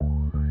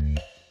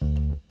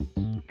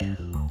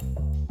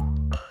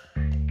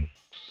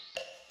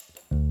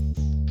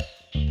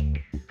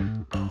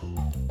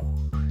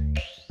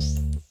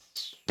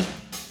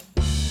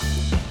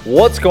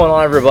What's going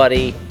on,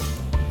 everybody?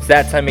 It's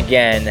that time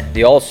again,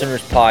 the AllSooners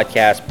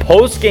Podcast,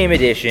 post-game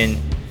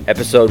edition,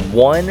 episode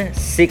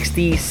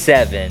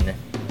 167.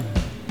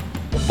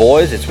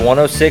 Boys, it's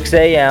 1:06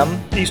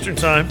 a.m. Eastern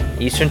time.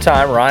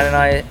 Ryan and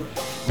I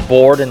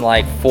bored in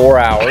like 4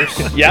 hours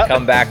Yep. to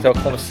come back to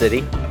Oklahoma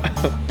City.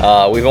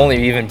 We've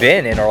only even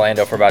been in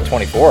Orlando for about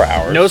 24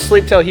 hours. No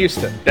sleep till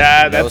Houston.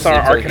 That's sleep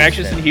our till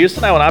connections Houston. in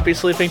Houston. I will not be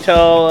sleeping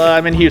till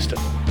I'm in Houston.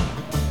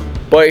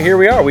 But here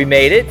we are. We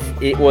made it.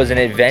 It was an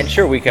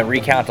adventure. We can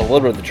recount a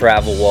little bit of the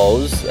travel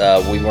woes.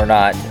 We were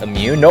not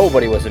immune.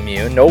 Nobody was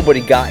immune. Nobody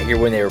got here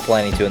when they were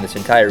planning to in this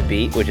entire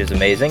beat, which is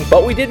amazing.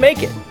 But we did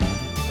make it.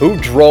 Who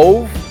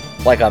drove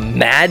like a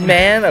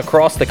madman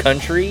across the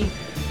country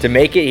to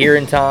make it here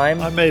in time?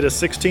 I made a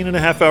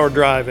 16-and-a-half-hour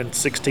drive in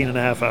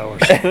 16-and-a-half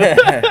hours.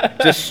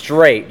 Just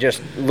straight.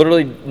 Just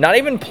literally not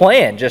even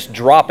planned. Just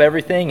drop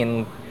everything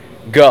and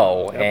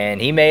go. Yep.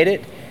 And he made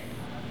it.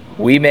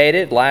 We made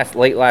it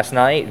late last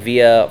night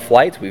via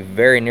flights. We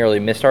very nearly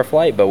missed our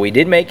flight, but we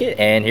did make it,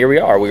 and here we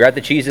are. We were at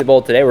the Cheez-It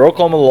Bowl today, where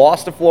Oklahoma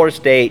lost to Florida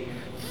State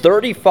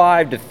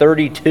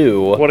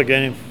 35-32. What a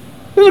game.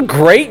 It was a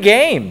great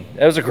game.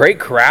 It was a great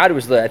crowd. It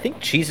was the, I think,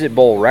 Cheez-It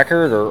Bowl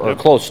record, or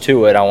close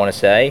to it, I want to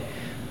say.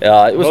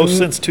 It was Most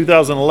since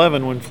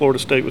 2011 when Florida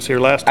State was here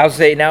last I time. would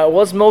say, now it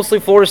was mostly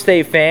Florida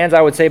State fans.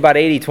 I would say about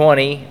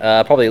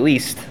 80-20, probably at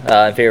least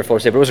in favor of Florida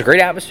State. But it was a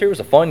great atmosphere. It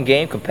was a fun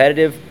game,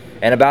 competitive,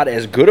 and about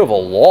as good of a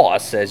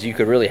loss as you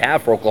could really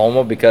have for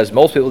Oklahoma, because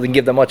most people didn't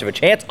give them much of a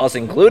chance, us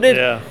included,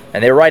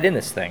 and they were right in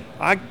this thing.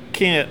 I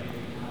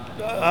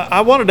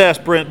wanted to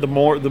ask Brent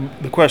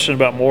the question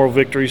about moral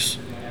victories.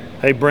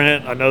 Hey,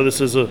 Brent, I know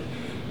this is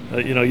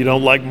you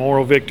don't like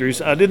moral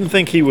victories. I didn't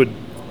think he would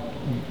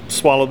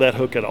swallow that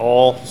hook at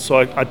all, so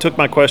I took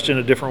my question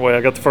a different way.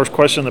 I got the first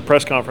question in the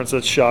press conference.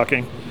 That's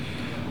shocking.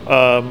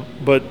 I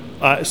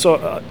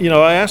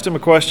asked him a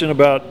question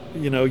about,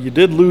 you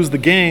did lose the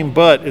game,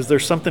 but is there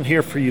something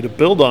here for you to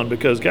build on?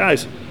 Because,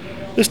 guys,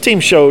 this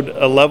team showed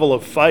a level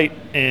of fight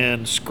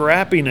and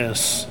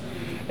scrappiness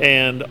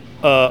and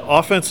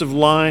offensive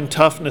line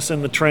toughness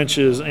in the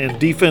trenches and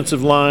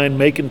defensive line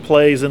making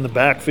plays in the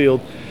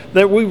backfield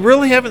that we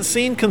really haven't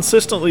seen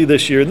consistently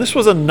this year. And this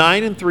was a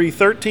 9-3,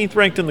 13th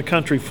ranked in the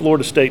country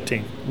Florida State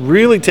team.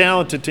 Really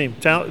talented team,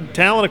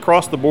 talent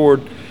across the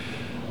board.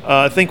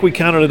 I think we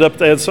counted it up.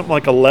 They had something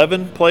like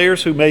 11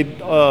 players who made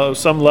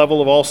some level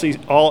of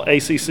all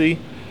ACC.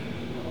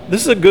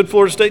 This is a good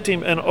Florida State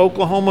team, and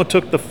Oklahoma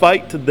took the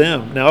fight to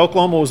them. Now,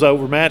 Oklahoma was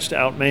overmatched,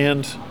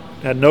 outmanned,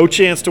 had no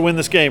chance to win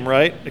this game,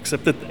 right?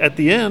 Except that at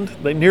the end,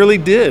 they nearly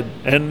did.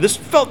 And this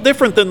felt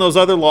different than those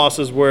other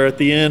losses where at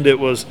the end it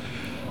was,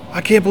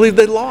 I can't believe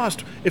they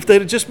lost. If they'd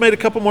have just made a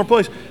couple more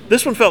plays.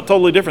 This one felt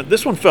totally different.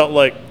 This one felt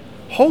like,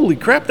 holy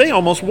crap, they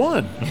almost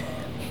won.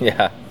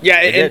 Yeah.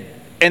 Yeah,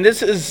 and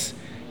this is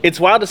 – it's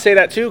wild to say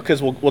that too,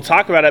 because we'll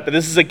talk about it, but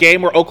this is a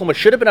game where Oklahoma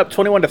should have been up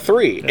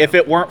 21-3 if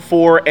it weren't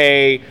for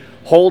a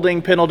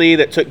holding penalty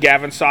that took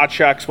Gavin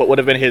Sawchuk's what would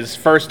have been his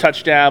first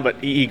touchdown, but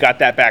he got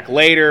that back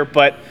later.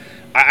 But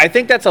I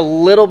think that's a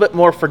little bit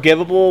more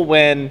forgivable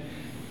when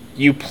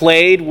you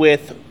played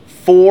with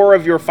 4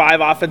 of your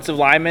 5 offensive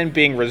linemen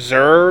being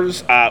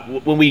reserves.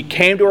 When we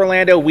came to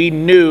Orlando, we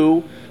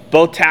knew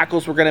both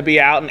tackles were going to be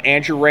out and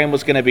Andrew Rain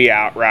was going to be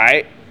out,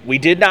 right? We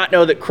did not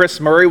know that Chris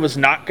Murray was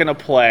not going to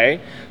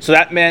play, so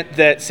that meant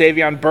that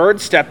Savion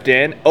Byrd stepped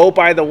in. Oh,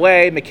 by the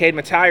way, McCade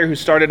Mattier, who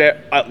started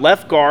at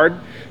left guard,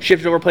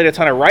 shifted over, played a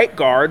ton of right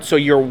guard, so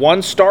your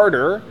one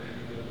starter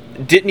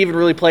didn't even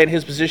really play in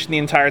his position the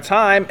entire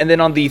time. And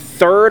then on the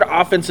third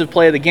offensive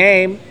play of the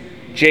game,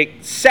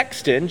 Jacob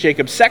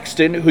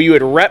Sexton, who you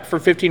had rep for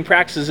 15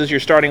 practices as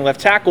your starting left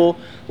tackle,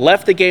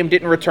 left the game,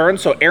 didn't return.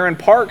 So Aaron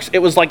Parks, it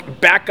was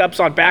like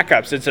backups on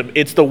backups.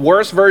 It's the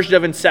worst version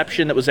of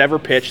Inception that was ever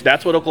pitched.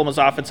 That's what Oklahoma's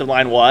offensive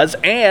line was.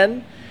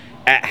 And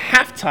at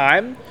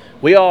halftime,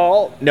 we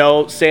all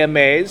know Sam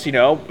Mays,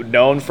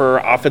 known for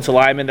offensive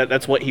lineman.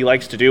 That's what he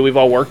likes to do. We've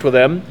all worked with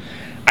him.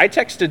 I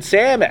texted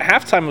Sam at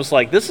halftime, was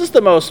like, this is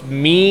the most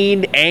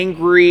mean,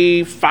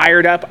 angry,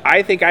 fired up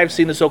I think I've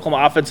seen this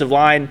Oklahoma offensive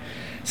line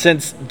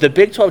since the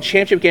Big 12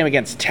 championship game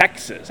against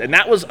Texas. And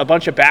that was a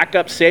bunch of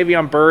backups,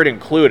 Savion Byrd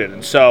included.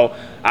 And so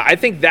I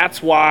think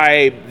that's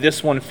why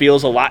this one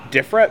feels a lot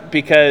different,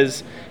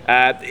 because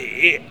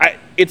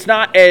it's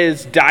not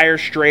as dire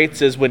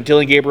straits as when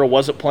Dylan Gabriel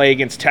wasn't playing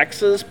against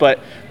Texas, but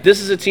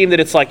this is a team that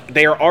it's like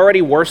they are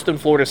already worse than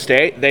Florida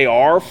State. They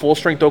are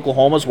full-strength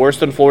Oklahoma's worse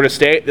than Florida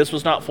State. This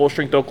was not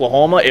full-strength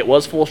Oklahoma. It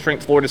was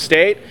full-strength Florida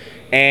State.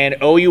 And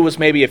OU was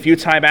maybe a few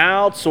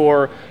timeouts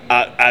or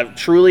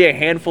truly a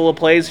handful of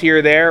plays here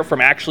or there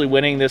from actually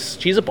winning this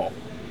Cheez-It Bowl.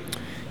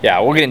 Yeah,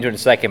 we'll get into it in a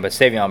second, but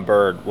Savion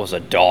Byrd was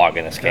a dog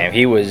in this game.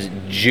 He was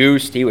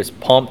juiced. He was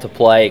pumped to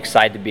play,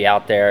 excited to be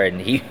out there,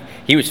 and he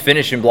was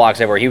finishing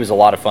blocks everywhere. He was a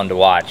lot of fun to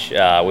watch,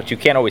 which you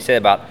can't always say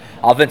about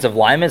offensive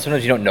linemen.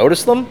 Sometimes you don't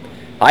notice them.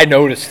 I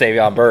noticed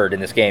Savion Byrd in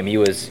this game. He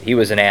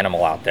was an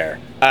animal out there.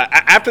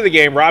 After the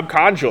game, Rob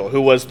Conjul,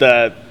 who was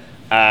the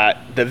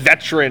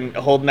veteran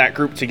holding that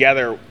group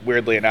together,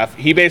 weirdly enough,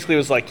 he basically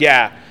was like,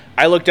 yeah,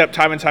 I looked up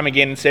time and time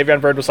again, and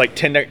Savion Byrd was like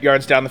 10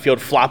 yards down the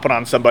field flopping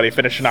on somebody,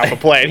 finishing off a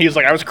play. And he was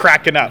like, I was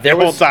cracking up the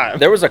whole time.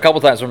 There was a couple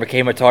times where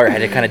McKay Mattar had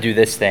to kind of do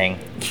this thing.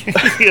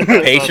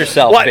 Pace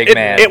yourself, big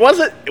man. It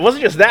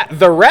wasn't just that.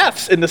 The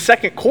refs in the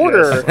second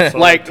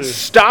quarter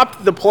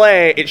stopped the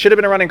play. It should have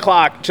been a running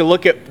clock to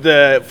look at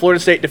the Florida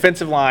State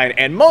defensive line,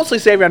 and mostly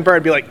Savion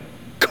Byrd be like,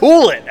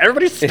 cool it.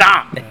 Everybody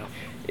stop.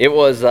 It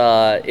was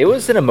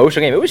an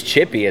emotional game. It was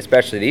chippy,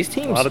 especially these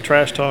teams. A lot of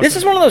trash talk. This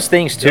is one of those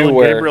things too Dylan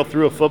where Gabriel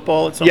threw a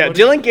football at somebody. Yeah,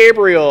 Dylan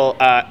Gabriel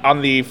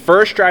on the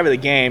first drive of the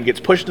game gets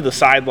pushed to the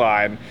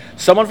sideline.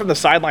 Someone from the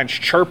sideline's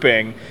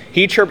chirping.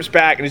 He chirps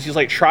back, and as he's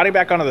like trotting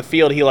back onto the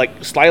field, he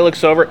like slightly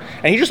looks over,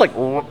 and he just like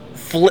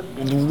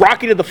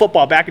rocketed the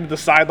football back into the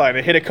sideline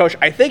and hit a coach.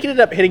 I think it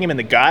ended up hitting him in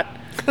the gut.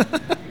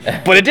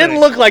 But it didn't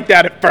look like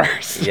that at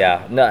first.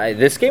 Yeah, no,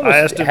 this game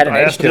had an edge to it.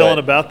 I asked Dylan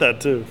about that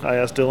too. I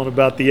asked Dylan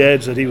about the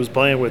edge that he was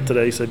playing with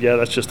today. He said, "Yeah,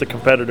 that's just a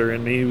competitor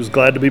in me." He was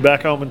glad to be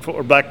back home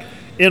back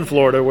in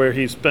Florida, where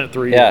he spent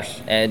 3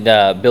 years. And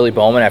Billy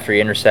Bowman, after he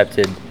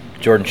intercepted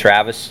Jordan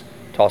Travis,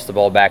 tossed the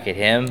ball back at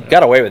him.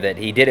 Got away with it.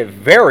 He did it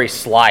very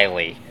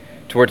slyly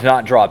to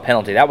not draw a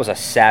penalty. That was a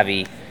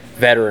savvy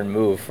veteran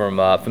move from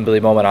Billy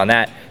Bowman on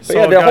that. But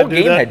yeah, the whole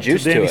game had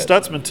juice to it. Danny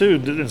Stutzman too.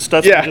 And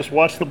Stutzman just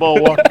watched the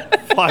ball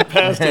fly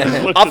past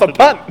him. Off a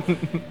punt.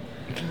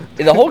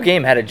 The whole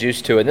game had a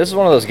juice to it. This is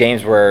one of those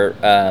games where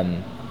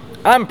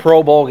I'm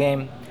pro bowl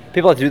game.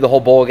 People have to do the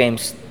whole bowl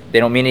games. They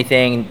don't mean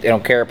anything. They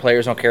don't care.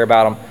 Players don't care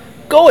about them.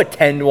 Go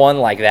attend one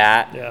like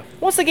that. Yeah.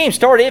 Once the game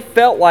started, it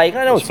felt like,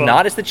 I know it's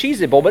not as the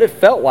Cheez-It Bowl, but it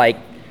felt like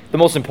the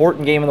most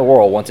important game in the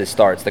world once it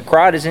starts. The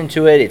crowd is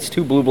into it. It's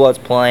two blue bloods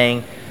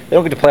playing. They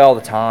don't get to play all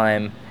the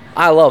time.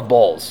 I love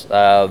bowls.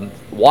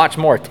 Watch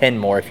more, attend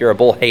more. If you're a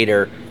bowl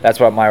hater, that's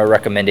what my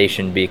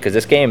recommendation would be, because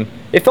this game,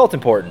 it felt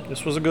important.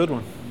 This was a good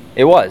one.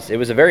 It was. It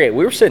was we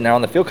were sitting there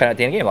on the field kind of at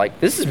the end of the game like,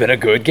 this has been a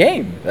good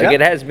game. Like,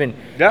 it has been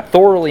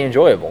thoroughly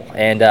enjoyable.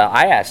 And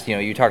I asked,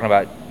 you're talking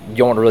about you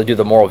don't want to really do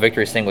the moral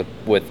victories thing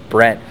with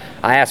Brent.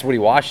 I asked what he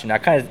watched, and I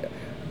kind of,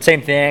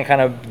 same thing,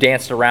 kind of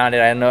danced around it.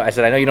 I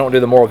said, I know you don't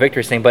do the moral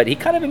victories thing, but he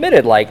kind of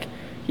admitted, like,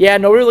 yeah,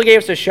 nobody really gave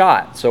us a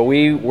shot. So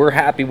we're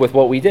happy with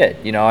what we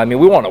did. We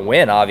want to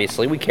win,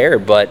 obviously. We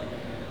cared, but,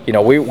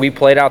 we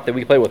played out that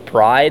we played with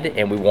pride,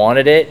 and we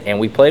wanted it, and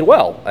we played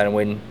well.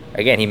 And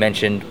again, he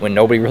mentioned when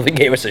nobody really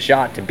gave us a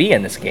shot to be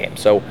in this game.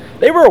 So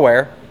they were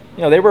aware.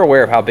 They were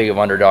aware of how big of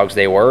underdogs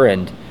they were,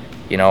 and,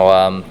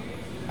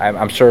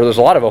 I'm sure there's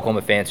a lot of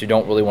Oklahoma fans who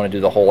don't really want to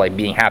do the whole like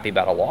being happy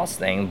about a loss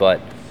thing, but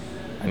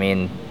I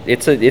mean,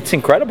 it's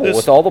incredible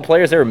with all the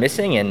players they were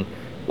missing, and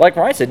like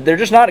Ryan said, they're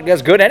just not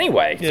as good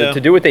anyway. So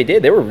to do what they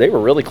did, they were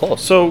really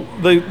close. So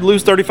they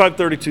lose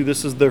 35-32.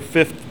 This is their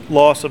fifth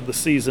loss of the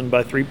season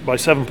by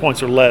 7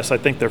 points or less. I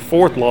think their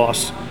fourth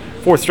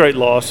straight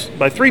loss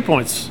by 3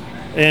 points,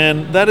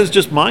 and that is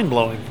just mind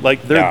blowing.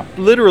 Like they're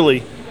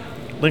literally,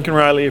 Lincoln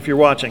Riley, if you're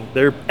watching,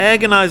 they're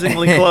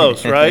agonizingly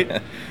close,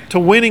 right, to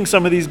winning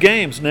some of these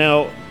games.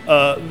 Now,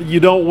 you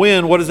don't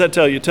win. What does that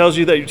tell you? It tells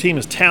you that your team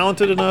is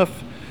talented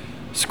enough,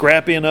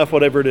 scrappy enough,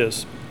 whatever it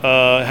is,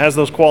 has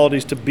those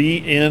qualities to be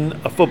in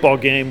a football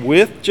game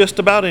with just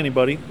about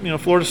anybody.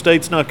 Florida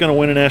State's not going to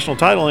win a national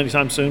title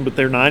anytime soon, but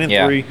they're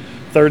 9-3,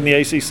 third in the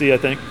ACC, I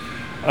think.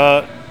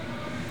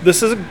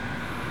 This is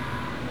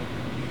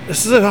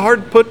a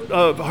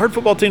hard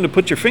football team to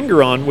put your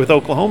finger on with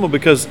Oklahoma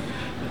because,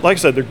 like I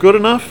said, they're good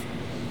enough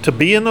to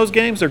be in those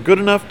games. They're good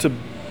enough to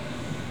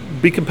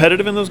be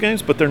competitive in those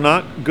games, but they're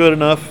not good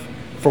enough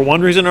for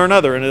one reason or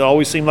another, and it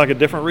always seemed like a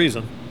different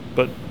reason.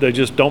 But they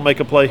just don't make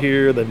a play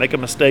here. They make a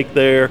mistake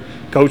there.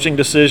 Coaching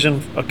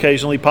decision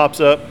occasionally pops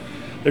up.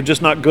 They're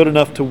just not good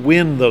enough to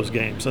win those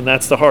games, and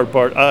that's the hard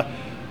part.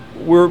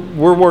 We're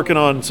working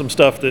on some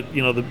stuff that,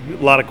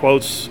 a lot of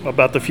quotes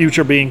about the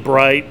future being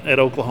bright at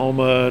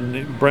Oklahoma,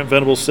 and Brent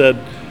Venables said,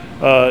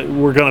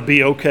 we're going to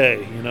be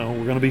okay, we're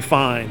going to be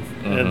fine.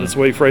 Mm-hmm. And that's the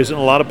way he phrased it.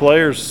 And a lot of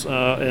players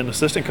and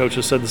assistant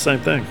coaches said the same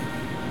thing.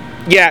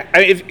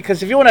 Yeah,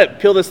 because if you want to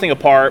peel this thing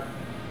apart,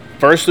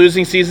 first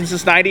losing season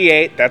since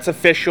 '98, that's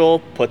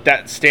official.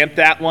 Stamp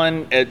that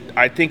one.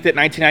 I think that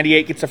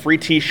 1998 gets a free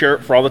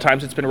T-shirt for all the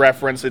times it's been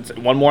referenced. It's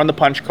one more on the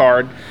punch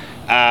card.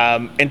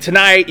 And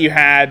tonight you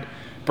had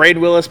Braden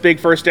Willis,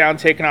 big first down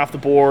taken off the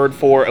board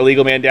for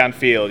illegal man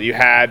downfield. You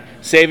had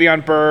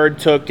Savion Byrd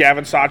took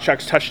Gavin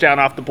Sawchuk's touchdown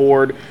off the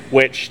board,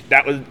 which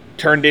that was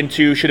turned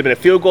into should have been a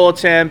field goal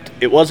attempt.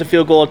 It was a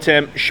field goal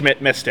attempt.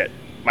 Schmidt missed it.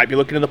 Might be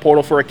looking in the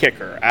portal for a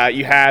kicker.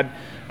 You had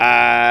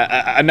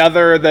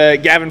the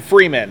Gavin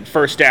Freeman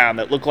first down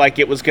that looked like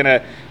it was going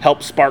to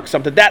help spark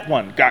something. That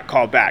one got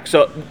called back.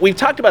 So we've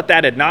talked about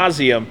that ad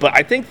nauseum, but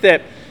I think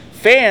that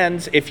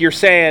fans, if you're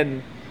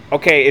saying,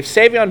 okay, if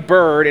Savion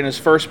Byrd in his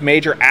first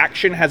major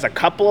action has a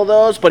couple of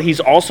those, but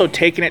he's also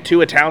taken it to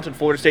a talented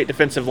Florida State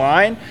defensive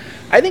line,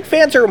 I think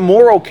fans are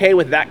more okay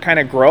with that kind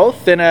of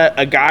growth than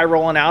a guy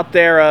rolling out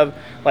there of,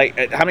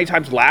 like, how many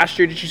times last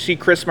year did you see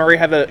Chris Murray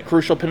have a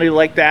crucial penalty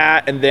like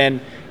that? And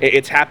then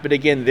it's happened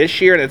again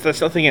this year. And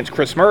it's nothing against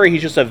Chris Murray.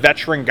 He's just a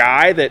veteran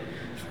guy that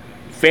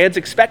fans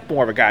expect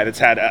more of a guy that's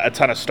had a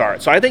ton of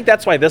starts. So I think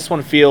that's why this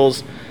one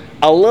feels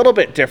a little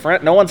bit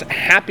different. No one's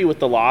happy with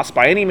the loss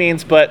by any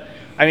means, but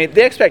I mean,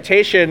 the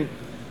expectation,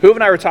 Hoover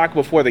and I were talking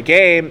before the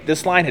game,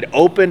 this line had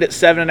opened at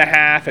 7.5,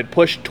 had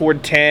pushed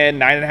toward 10,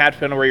 9.5,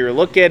 depending on where you were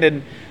looking,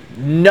 and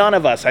none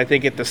of us, I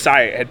think, at the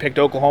site had picked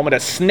Oklahoma to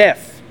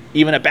sniff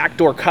even a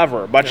backdoor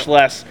cover, much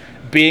less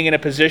being in a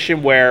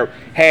position where,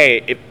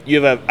 hey, if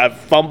you have a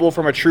fumble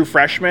from a true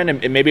freshman,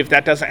 and maybe if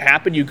that doesn't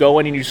happen, you go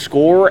in and you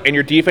score, and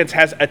your defense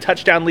has a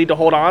touchdown lead to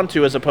hold on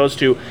to as opposed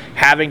to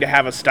having to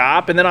have a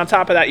stop. And then on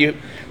top of that,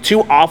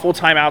 two awful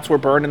timeouts were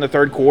burned in the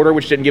third quarter,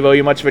 which didn't give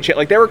OU much of a chance.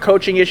 Like, there were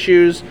coaching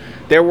issues,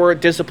 there were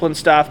discipline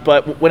stuff,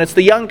 but when it's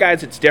the young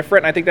guys, it's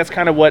different. And I think that's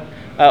kind of what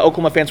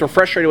Oklahoma fans were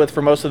frustrated with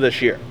for most of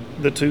this year.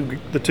 The two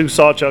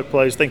Sawchuk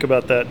plays, think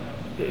about that.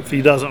 If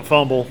he doesn't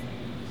fumble,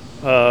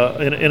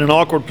 in an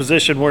awkward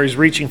position where he's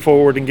reaching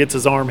forward and gets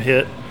his arm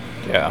hit,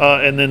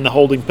 and then the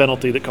holding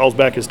penalty that calls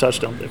back his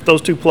touchdown. If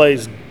those two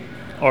plays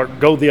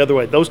go the other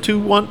way, those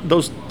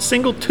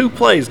single two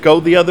plays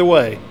go the other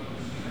way,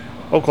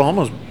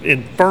 Oklahoma's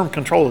in firm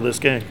control of this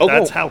game.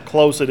 That's how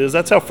close it is.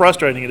 That's how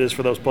frustrating it is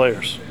for those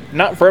players.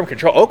 Not firm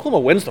control.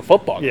 Oklahoma wins the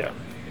football game. Yeah,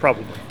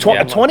 probably.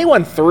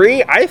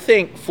 21-3, I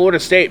think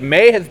Florida State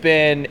may have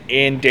been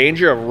in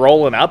danger of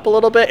rolling up a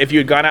little bit if you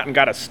had gone out and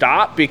got a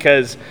stop,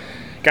 because –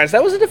 guys,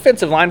 that was a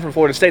defensive line from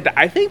Florida State that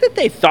I think that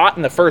they thought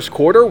in the first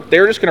quarter they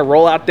were just going to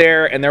roll out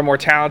there and they're more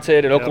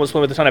talented, and Oklahoma's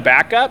playing with a ton of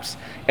backups,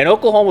 and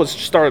Oklahoma was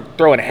started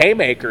throwing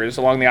haymakers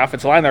along the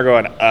offensive line. They're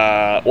going,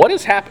 what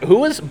is happening?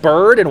 Who is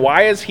Bird, and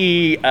why is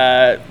he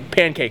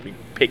pancaking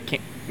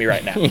me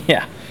right now?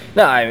 Yeah.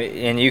 No,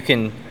 and you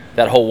can –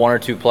 that whole one or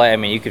two play, I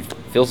mean,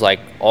 feels like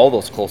all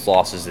those close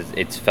losses,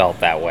 it's felt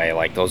that way.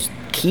 Like those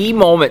key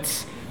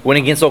moments went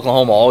against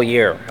Oklahoma all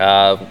year,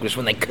 just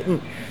when they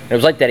couldn't. It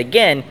was like that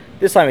again.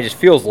 This time it just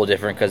feels a little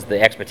different because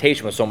the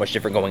expectation was so much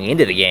different going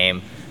into the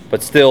game,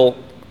 but still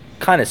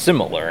kind of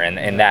similar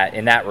in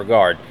that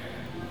regard.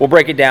 We'll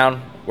break it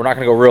down. We're not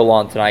going to go real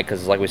long tonight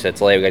because, like we said,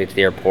 it's late. We got to get to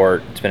the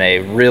airport. It's been a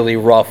really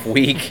rough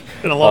week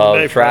been a long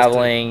day of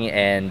traveling,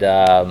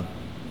 and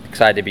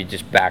excited to be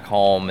just back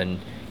home and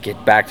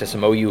get back to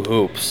some OU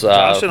hoops.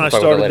 Josh and I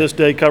started this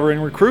day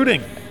covering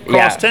recruiting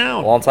across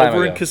town, a long time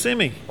over ago. In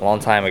Kissimmee. A long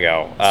time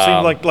ago.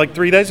 Seemed like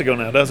 3 days ago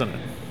now, doesn't it?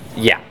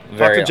 Yeah.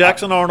 Talk to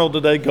Jackson Arnold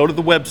today. Go to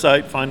the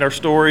website, find our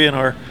story and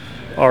our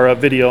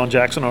video on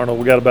Jackson Arnold.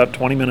 We got about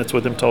 20 minutes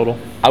with him total.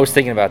 I was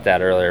thinking about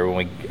that earlier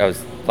when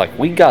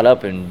we got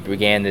up and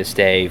began this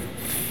day.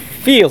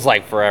 Feels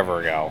like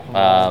forever ago.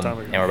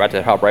 And we're about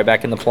to hop right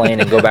back in the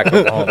plane and go back to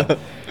Oklahoma.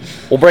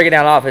 We'll break it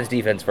down offense,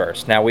 defense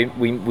first. Now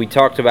we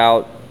talked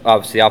about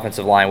obviously the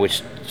offensive line,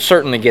 which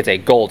certainly gets a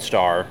gold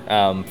star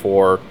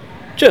for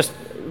just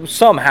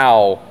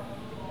somehow.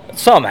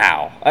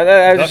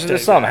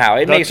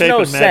 It makes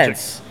no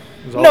sense.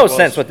 No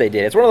sense what they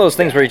did. It's one of those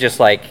things where you're just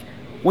like,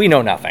 we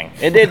know nothing.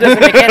 It doesn't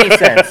make any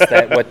sense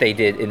that what they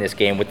did in this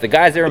game with the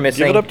guys they were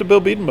missing. Give it up to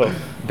Bill Bedenbaugh.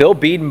 Bill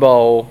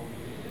Bedenbaugh,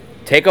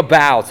 take a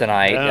bow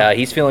tonight. Yeah.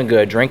 He's feeling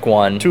good. Drink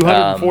one.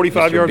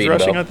 245 yards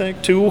rushing, I think.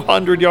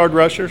 200-yard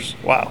rushers.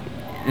 Wow.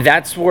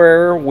 That's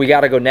where we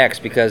got to go next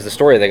because the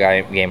story of the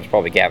game is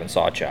probably Gavin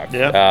Sawchuk.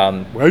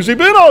 Yeah. Where's he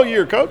been all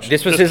year, Coach?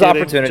 This was his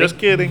opportunity. Just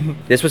kidding.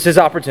 This was his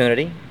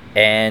opportunity,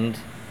 and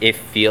it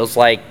feels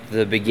like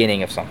the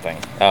beginning of something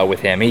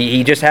with him.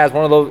 He just has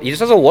one of those. He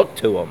just has a look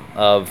to him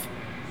of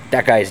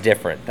that guy's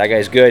different. That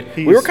guy's good.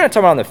 We were kind of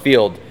talking about on the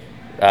field.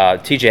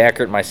 TJ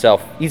Eckert and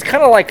myself. He's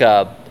kind of like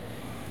a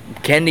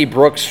Kennedy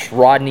Brooks,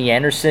 Rodney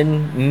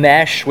Anderson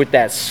mesh with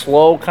that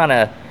slow kind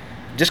of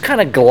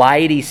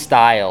glidey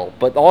style,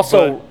 but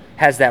also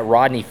has that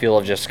Rodney feel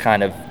of just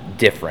kind of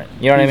different.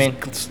 You know what I mean?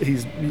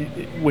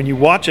 When you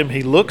watch him,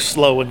 he looks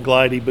slow and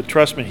glidey, but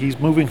trust me, he's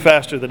moving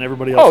faster than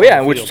everybody else. Oh yeah,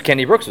 which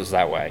Kennedy Brooks was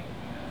that way.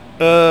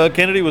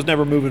 Kennedy was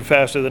never moving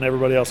faster than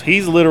everybody else.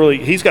 He's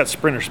got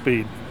sprinter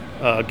speed.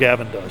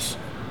 Gavin does.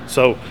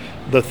 So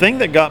the thing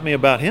that got me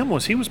about him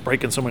was he was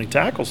breaking so many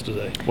tackles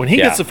today. When he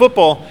gets the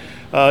football,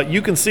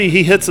 you can see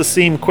he hits a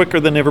seam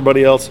quicker than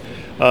everybody else.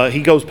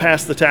 He goes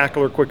past the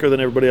tackler quicker than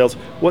everybody else.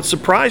 What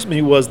surprised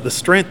me was the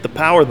strength, the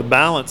power, the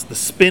balance, the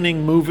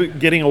spinning, moving,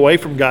 getting away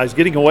from guys,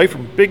 getting away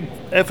from big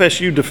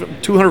FSU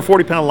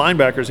 240-pound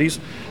linebackers. He's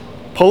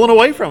pulling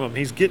away from them.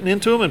 He's getting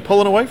into them and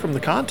pulling away from the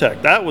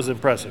contact. That was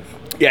impressive.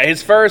 Yeah,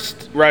 his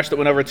first rush that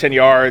went over 10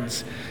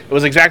 yards, it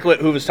was exactly what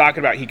Hoover was talking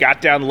about. He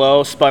got down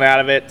low, spun out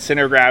of it,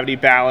 center of gravity,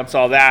 balance,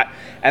 all that.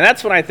 And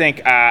that's when I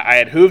think I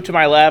had Hoover to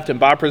my left and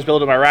Bob Prisbill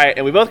to my right,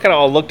 and we both kind of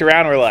all looked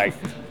around and were like,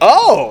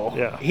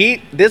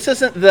 this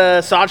isn't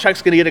the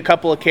Sawchuk's going to get a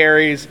couple of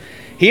carries.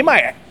 He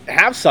might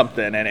have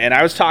something. And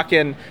I was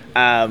talking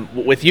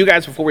with you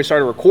guys before we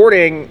started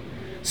recording.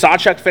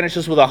 Sawchuk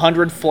finishes with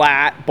 100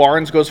 flat.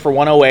 Barnes goes for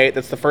 108.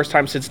 That's the first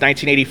time since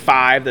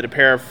 1985 that a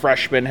pair of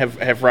freshmen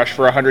have rushed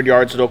for 100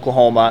 yards at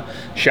Oklahoma.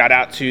 Shout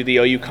out to the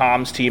OU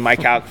comms team,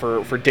 Mike Alec,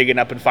 for digging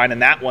up and finding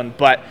that one.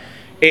 But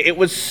it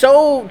was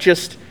so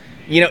just,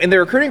 in the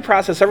recruiting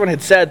process, everyone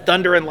had said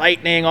thunder and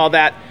lightning, all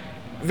that.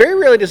 very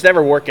rarely does it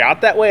ever work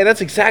out that way, and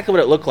that's exactly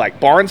what it looked like.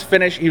 Barnes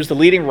finished, he was the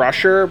leading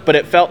rusher, but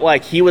it felt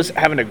like he was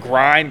having to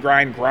grind.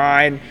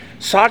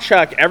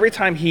 Sawchuk, every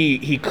time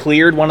he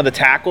cleared one of the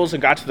tackles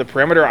and got to the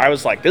perimeter, I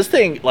was like, this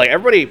thing, like,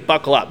 everybody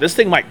buckle up. This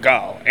thing might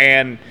go.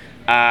 And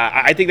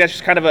I think that's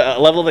just kind of a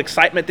level of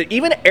excitement that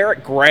even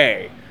Eric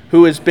Gray,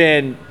 who has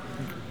been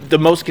the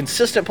most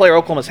consistent player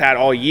Oklahoma's had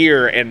all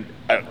year and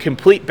a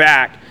complete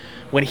back,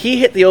 when he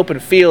hit the open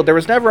field, there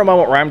was never a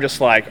moment where I'm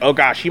just like, oh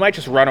gosh, he might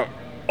just run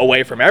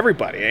away from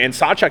everybody. And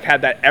Sawchuk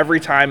had that every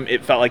time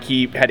it felt like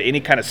he had any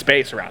kind of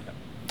space around him.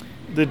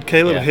 Did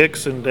Caleb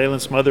Hicks and Dalen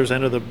Smothers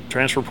enter the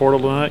transfer portal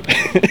tonight?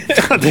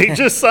 They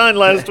just signed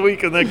last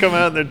week, and they come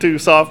out and they're two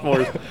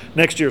sophomores,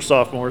 next year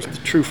sophomores,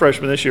 true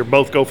freshmen this year,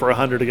 both go for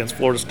 100 against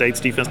Florida State's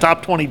defense,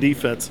 top 20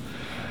 defense.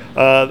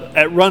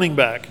 At running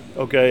back,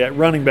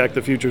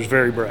 the future is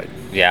very bright.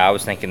 Yeah, I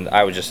was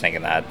just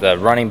thinking that. The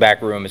running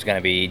back room is going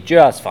to be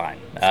just fine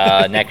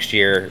next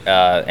year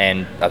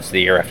and obviously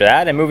the year after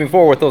that. And moving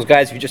forward with those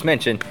guys you just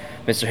mentioned,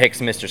 Mr.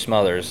 Hicks and Mr.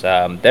 Smothers,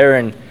 they're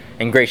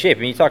in great shape. I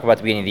mean, you talk about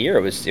the beginning of the year,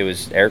 it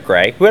was Eric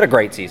Gray, who had a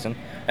great season,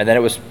 and then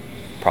it was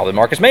probably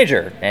Marcus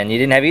Major, and you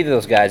didn't have either of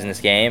those guys in this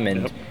game,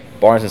 and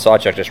Barnes and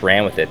Sawchuk just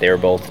ran with it. They were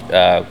both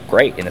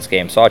great in this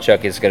game.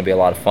 Sawchuk is going to be a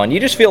lot of fun. You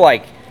just feel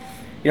like,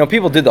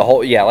 people did the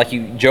whole, like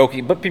you joke,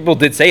 but people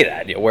did say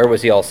that. Where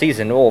was he all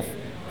season? Well,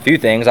 a few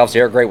things.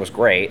 Obviously, Eric Gray was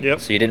great,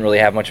 so you didn't really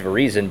have much of a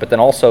reason. But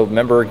then also,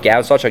 remember,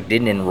 Gavin Sawchuk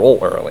didn't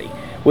enroll early,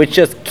 which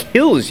just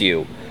kills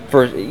you.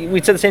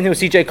 We said the same thing with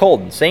C.J.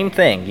 Colden. Same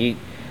thing.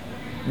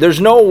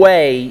 There's no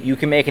way you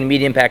can make an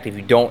immediate impact if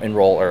you don't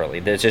enroll early.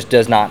 It's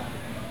just not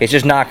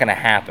going to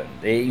happen.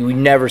 We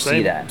never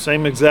see that.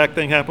 Same exact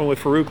thing happened with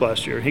Farouk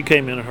last year. He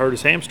came in and hurt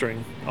his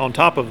hamstring on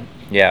top of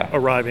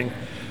arriving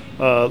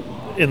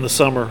in the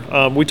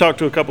summer. We talked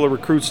to a couple of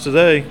recruits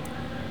today.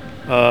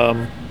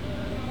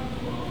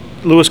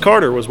 Lewis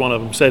Carter was one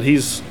of them.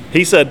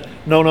 He said,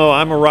 no,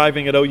 I'm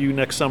arriving at OU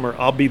next summer.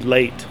 I'll be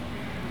late.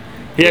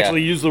 He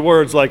actually used the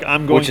words like,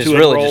 I'm going to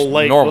enroll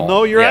late. Normal. Well,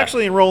 no, you're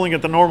actually enrolling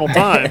at the normal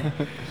time.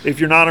 If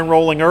you're not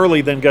enrolling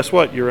early, then guess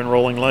what? You're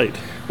enrolling late.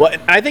 Well,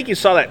 I think you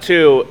saw that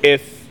too.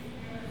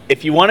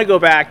 If you want to go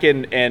back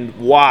and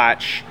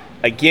watch,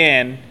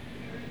 again,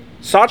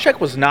 Sawchuk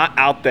was not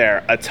out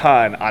there a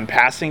ton on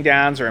passing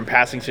downs or in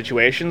passing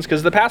situations because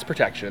of the pass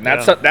protection.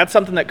 That's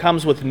something that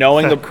comes with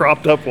knowing that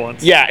cropped up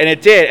once. Yeah, and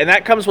it did. And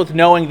that comes with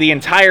knowing the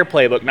entire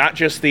playbook, not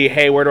just the,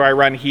 hey, where do I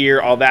run here,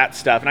 all that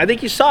stuff. And I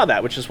think you saw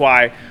that, which is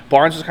why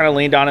Barnes was kind of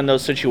leaned on in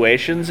those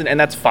situations, and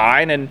that's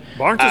fine. And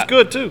Barnes is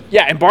good, too.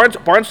 Yeah, and Barnes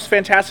was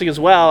fantastic as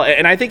well.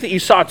 And I think that you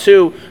saw,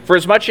 too, for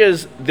as much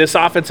as this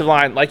offensive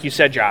line, like you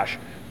said, Josh,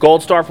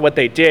 gold star for what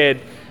they did,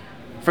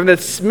 from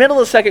the middle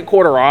of the second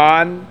quarter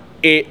on,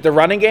 the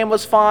running game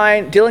was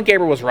fine. Dylan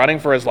Gabriel was running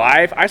for his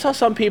life. I saw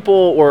some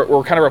people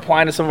were kind of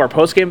replying to some of our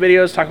post-game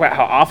videos, talking about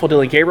how awful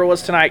Dylan Gabriel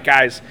was tonight.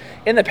 Guys,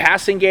 in the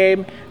passing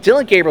game,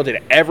 Dylan Gabriel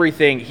did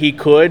everything he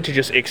could to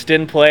just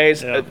extend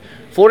plays. Yeah.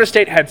 Florida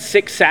State had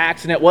 6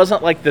 sacks, and it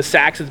wasn't like the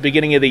sacks at the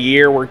beginning of the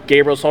year where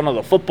Gabriel's holding on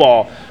to the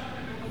football.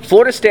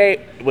 Florida State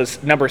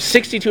was number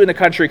 62 in the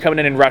country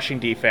coming in rushing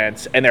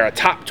defense, and they're a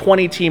top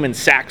 20 team in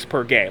sacks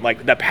per game.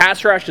 Like, the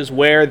pass rush is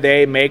where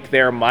they make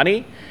their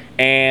money.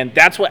 And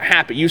that's what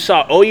happened. You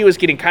saw OU was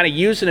getting kind of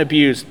used and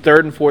abused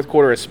third and fourth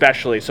quarter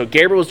especially. So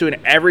Gabriel was doing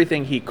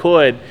everything he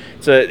could.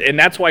 And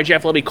that's why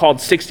Jeff Lebby called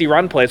 60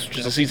 run plays, which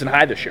is a season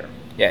high this year.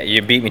 Yeah,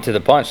 you beat me to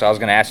the punch. So I was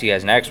going to ask you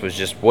guys next was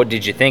just what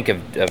did you think of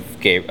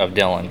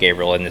Dylan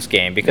Gabriel in this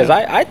game? Because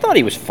I thought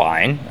he was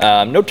fine.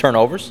 No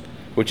turnovers,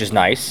 which is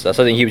nice. That's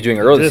something he was doing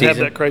early this season.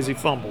 Did have that crazy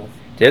fumble.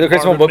 I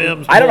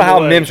don't know how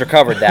Mims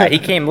recovered that. He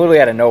came literally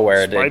out of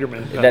nowhere.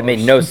 That made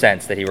no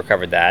sense that he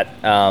recovered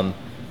that.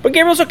 But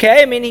Gabriel's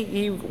okay. I mean,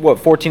 he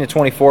 14 to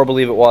 24, I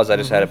believe it was. I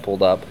just had it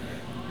pulled up.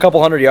 A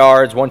couple 100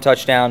 yards, 1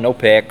 touchdown, no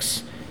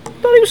picks.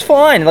 Thought he was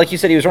fine. Like you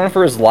said, he was running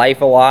for his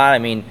life a lot. I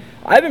mean,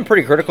 I've been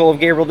pretty critical of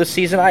Gabriel this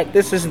season.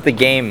 This isn't the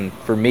game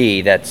for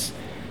me that's,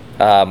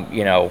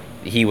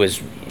 he was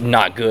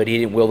not good. He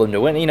didn't will them to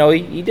win.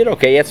 He did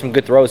okay. He had some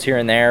good throws here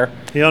and there.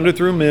 He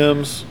underthrew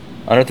Mims.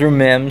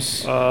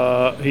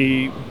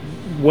 He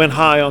went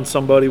high on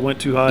somebody, went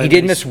too high. He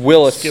did miss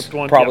Willis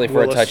probably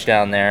for a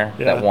touchdown there,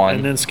 that one.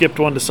 And then skipped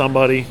one to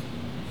somebody.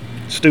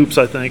 Stoops,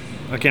 I think.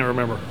 I can't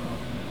remember.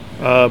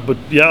 But,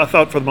 I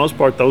thought for the most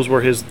part those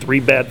were his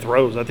 3 bad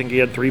throws. I think he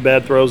had 3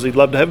 bad throws. He'd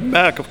love to have him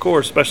back, of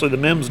course, especially the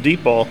Mims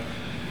deep ball.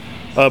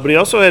 But he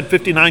also had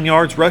 59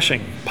 yards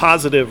rushing,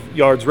 positive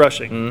yards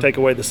rushing. Mm-hmm. Take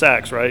away the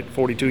sacks, right?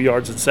 42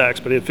 yards in sacks.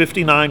 But he had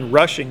 59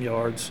 rushing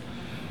yards.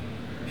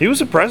 He was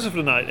impressive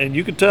tonight, and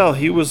you could tell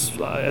he was,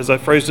 as I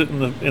phrased it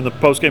in the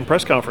post-game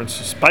press conference,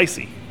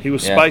 spicy. He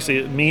was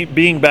spicy.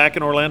 Being back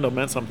in Orlando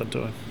meant something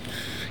to him.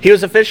 He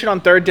was efficient on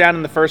third down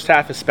in the first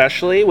half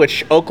especially,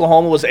 which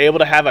Oklahoma was able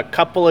to have a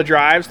couple of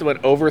drives that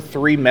went over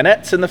 3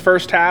 minutes in the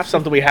first half,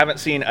 something we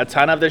haven't seen a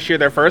ton of this year.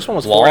 Their first one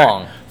was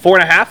long.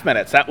 4.5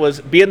 minutes. That was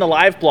in the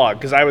live blog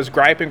because I was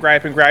griping.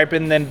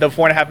 Then the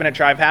 4.5 minute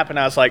drive happened.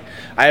 I was like,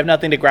 I have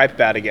nothing to gripe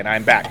about again.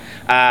 I'm back.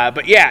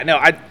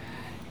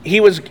 he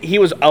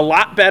was a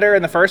lot better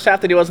in the first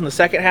half than he was in the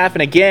second half.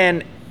 And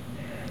again,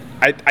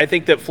 I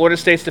think that Florida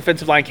State's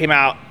defensive line came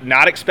out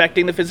not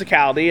expecting the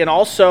physicality. And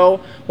also,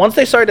 once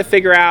they started to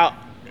figure out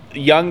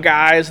young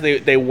guys,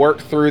 they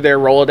worked through their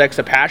Rolodex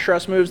of pass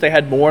rush moves, they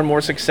had more and more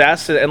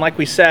success. And like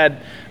we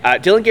said,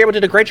 Dylan Gabriel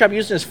did a great job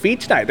using his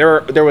feet tonight.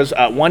 There was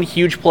one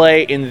huge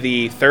play in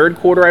the third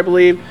quarter, I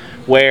believe,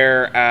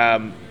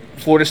 where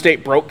Florida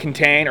State broke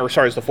contain, or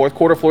sorry, it was the fourth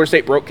quarter. Florida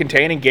State broke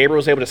contain, and Gabriel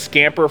was able to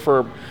scamper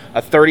for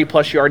a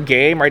 30-plus yard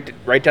game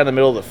right down the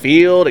middle of the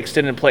field,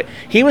 extended play.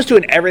 He was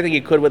doing everything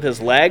he could with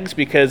his legs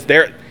because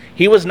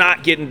he was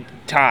not getting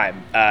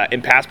time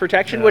in pass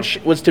protection, which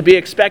was to be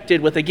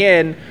expected with,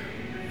 again,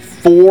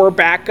 4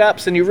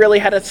 backups, and you really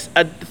had a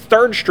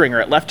third stringer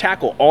at left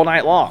tackle all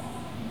night long.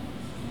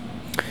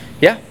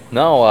 Yeah,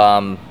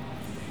 no,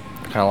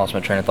 kind of lost my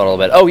train of thought a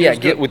little bit. Oh, yeah,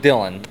 get with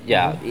Dylan.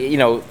 Yeah,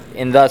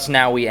 and thus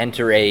now we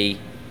enter a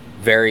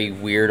very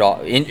weird,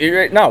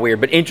 not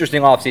weird, but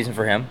interesting offseason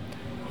for him.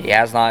 He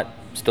has not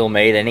still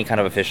made any kind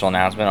of official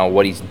announcement on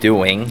what he's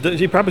doing.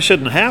 He probably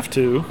shouldn't have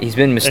to. He's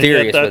been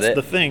mysterious with it. That's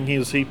the thing.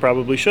 He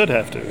probably should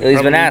have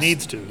to.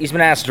 Needs to. He's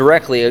been asked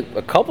directly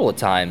a couple of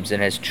times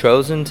and has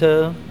chosen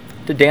to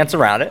dance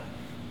around it.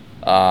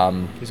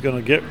 He's going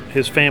to get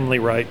his family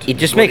right. It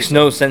just makes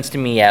no sense to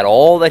me at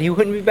all that he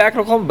wouldn't be back in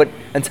Oklahoma. But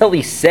until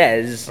he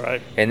says,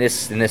 in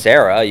this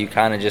era, you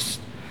kind of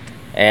just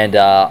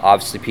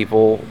obviously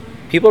people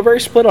are very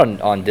split on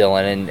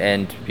Dylan,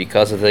 and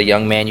because of the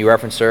young man you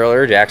referenced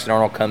earlier, Jackson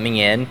Arnold coming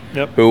in,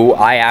 who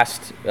I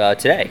asked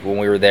today when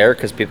we were there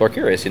because people are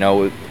curious.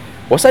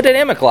 What's that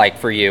dynamic like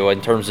for you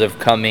in terms of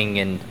coming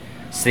and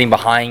sitting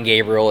behind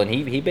Gabriel? And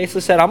he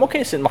basically said, I'm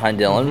okay sitting behind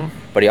Dylan,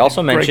 but he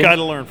also mentioned great guy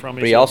to learn from.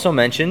 But he also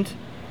mentioned,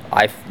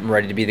 I'm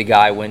ready to be the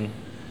guy when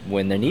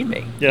they need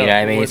me. Yeah, you know what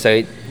I mean? So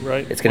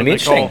it's going to be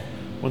interesting.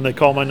 When they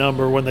call my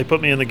number, when they put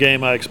me in the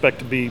game, I expect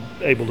to be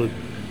able to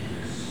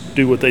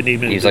do what they need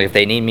me to do. He's like, if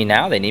they need me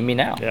now, they need me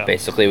now. Yeah.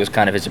 Basically, it was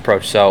kind of his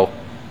approach. So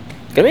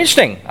it's going to be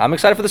interesting. I'm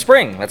excited for the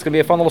spring. That's going to be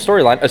a fun little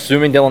storyline,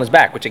 assuming Dylan is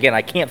back, which, again,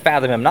 I can't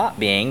fathom him not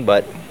being,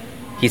 but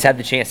he's had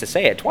the chance to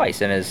say it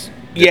twice and has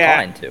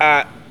declined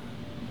to.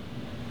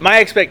 My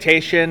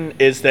expectation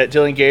is that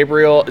Dylan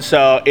Gabriel,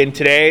 so in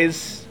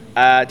today's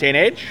day and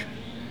age,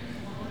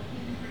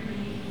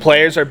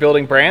 players are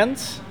building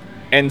brands,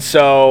 and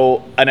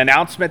so an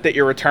announcement that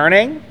you're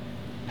returning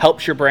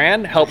helps your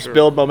brand, helps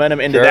build momentum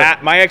into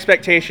that. My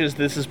expectation is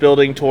this is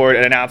building toward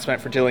an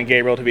announcement for Dylan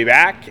Gabriel to be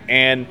back.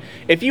 And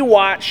if you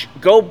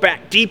go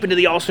back deep into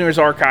the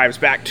AllSooners archives,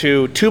 back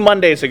to 2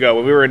 Mondays ago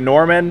when we were in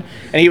Norman,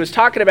 and he was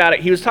talking about it.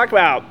 He was talking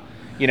about,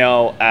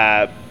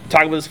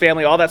 talking with his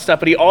family, all that stuff,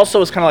 but he also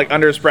was kind of like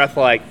under his breath,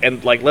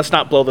 let's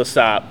not blow this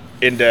up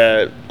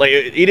into,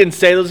 he didn't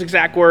say those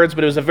exact words,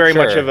 but it was a very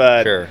much of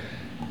a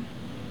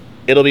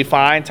it'll be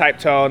fine type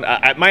tone.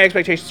 My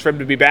expectation is for him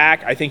to be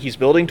back. I think he's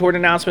building toward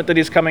an announcement that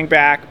he's coming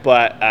back,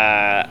 but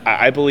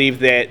I believe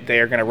that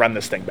they are going to run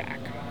this thing back.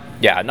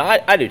 Yeah, no,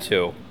 I do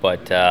too,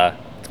 but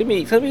it's gonna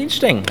be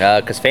interesting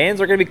because fans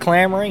are going to be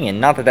clamoring,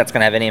 and not that that's going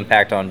to have any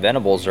impact on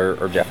Venables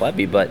or Jeff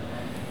Levy, but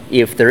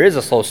if there is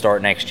a slow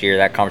start next year,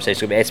 that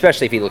conversation will be,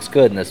 especially if he looks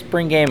good in the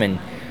spring game, and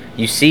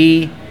you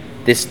see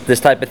this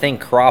type of thing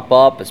crop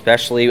up,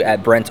 especially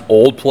at Brent's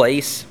old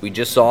place. We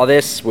just saw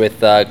this with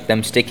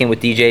them sticking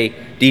with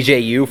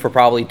DJU for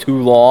probably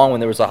too long when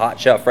there was a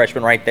hotshot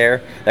freshman right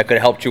there that could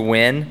have helped you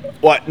win.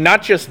 Well,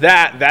 not just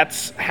that.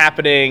 That's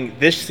happening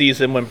this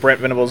season when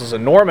Brent Venables is a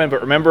Norman.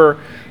 But remember,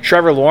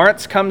 Trevor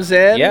Lawrence comes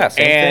in,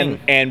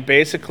 and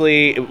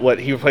basically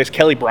he replaced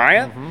Kelly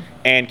Bryant,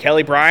 and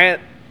Kelly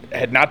Bryant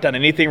had not done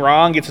anything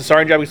wrong. Gets a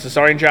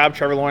starting job.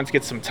 Trevor Lawrence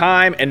gets some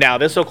time, and now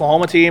this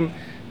Oklahoma team.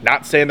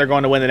 Not saying they're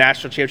going to win the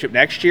national championship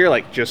next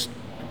year, just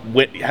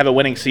have a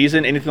winning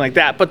season, anything like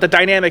that. But the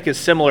dynamic is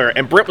similar,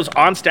 and Britt was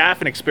on staff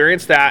and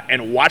experienced that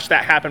and watched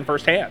that happen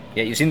firsthand.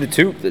 Yeah, you've seen the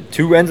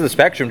two ends of the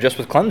spectrum just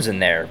with Clemson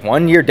there.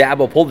 One year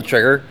Dabo pulled the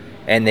trigger,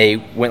 and they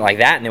went like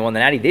that, and they won the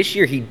Natty. This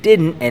year he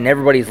didn't, and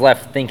everybody's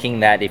left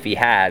thinking that if he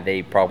had,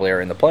 they probably are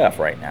in the playoff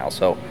right now.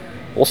 So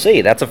we'll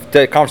see. That's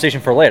a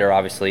conversation for later,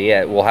 obviously.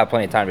 Yeah, we'll have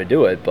plenty of time to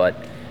do it, but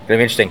it's going to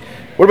be interesting.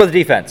 What about the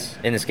defense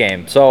in this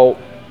game? So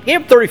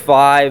game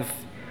 35.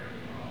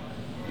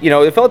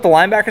 It felt like the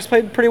linebackers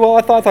played pretty well,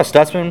 I thought. I thought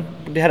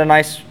Stutzman had a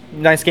nice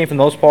game for the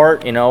most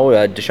part.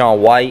 Deshaun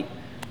White,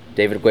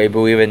 David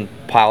Guebu even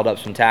piled up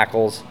some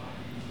tackles.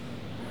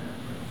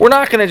 We're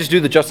not going to just do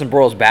the Justin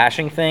Broyles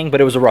bashing thing,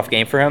 but it was a rough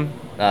game for him.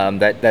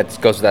 That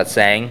goes without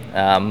saying.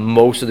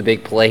 Most of the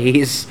big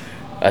plays,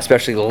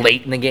 especially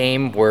late in the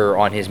game, were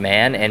on his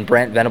man, and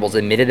Brent Venables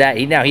admitted that.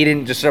 He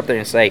didn't just sit up there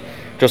and say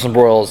Justin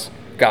Broyles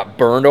got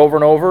burned over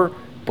and over.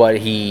 But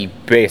he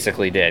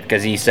basically did,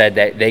 because he said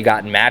that they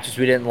got in matches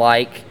we didn't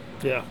like,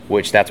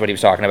 which that's what he was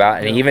talking about.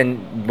 And he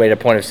even made a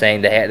point of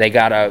saying they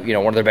got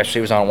one of their best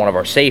receivers on one of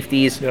our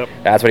safeties. Yep.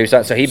 That's what he was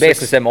saying. So he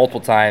basically said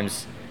multiple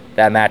times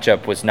that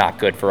matchup was not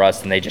good for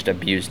us, and they just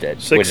abused it.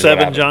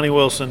 6'7" Johnny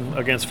Wilson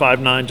against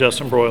 5'9"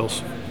 Justin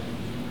Broyles.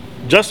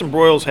 Justin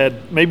Broyles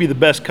had maybe the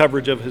best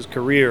coverage of his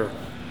career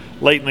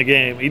late in the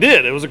game. He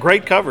did. It was a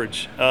great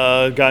coverage.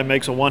 Guy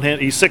makes a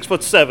one-hand. He's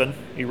 6'7".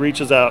 He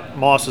reaches out,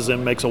 mosses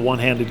him, makes a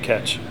one-handed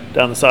catch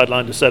down the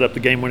sideline to set up the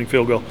game-winning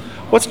field goal.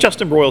 What's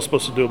Justin Broyle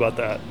supposed to do about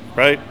that,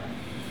 right?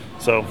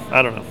 So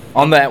I don't know.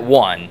 On that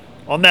one.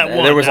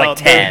 There was like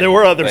 10. There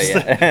were others.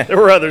 Yeah. There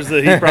were others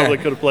that he probably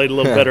could have played a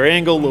little better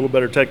angle, a little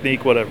better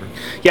technique, whatever.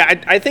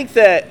 Yeah, I think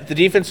that the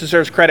defense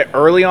deserves credit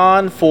early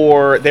on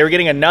for they were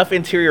getting enough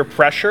interior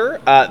pressure.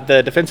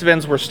 The defensive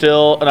ends were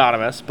still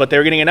anonymous, but they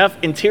were getting enough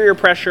interior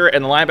pressure,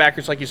 and the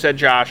linebackers, like you said,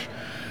 Josh,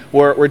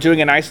 were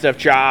doing a nice enough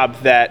job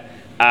that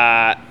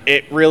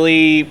it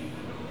really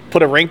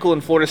put a wrinkle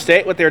in Florida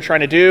State, what they were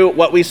trying to do.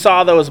 What we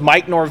saw, though, is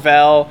Mike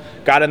Norvell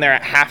got in there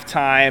at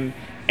halftime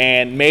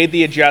and made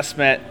the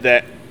adjustment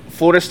that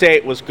Florida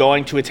State was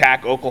going to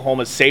attack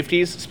Oklahoma's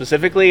safeties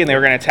specifically, and they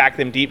were going to attack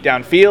them deep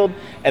downfield,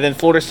 and then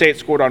Florida State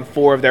scored on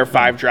 4 of their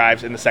 5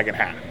 drives in the second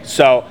half.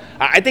 So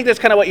I think that's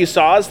kind of what you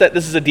saw, is that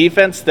this is a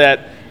defense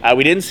that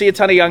we didn't see a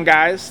ton of young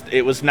guys.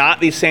 It was not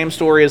the same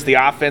story as the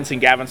offense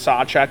and Gavin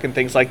Sawchuk and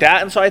things like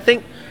that. And so I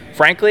think,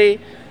 frankly,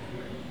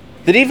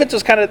 the defense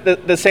was kind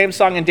of the same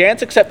song and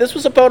dance, except this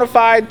was a bona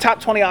fide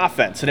top 20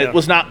 offense, and it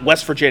was not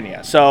West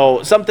Virginia.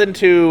 So something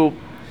to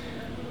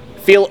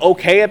feel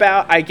okay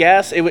about, I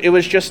guess. It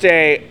was just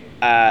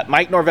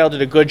Mike Norvell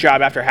did a good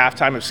job after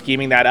halftime of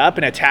scheming that up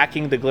and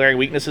attacking the glaring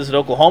weaknesses at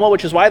Oklahoma,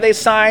 which is why they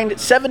signed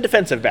 7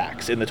 defensive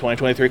backs in the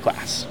 2023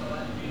 class.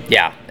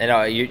 Yeah,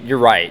 you're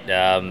right.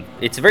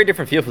 It's a very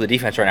different feel for the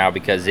defense right now,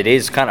 because it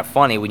is kind of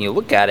funny when you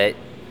look at it.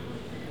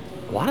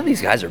 A lot of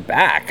these guys are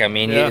back. I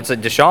mean, it's like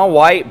Deshaun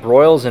White,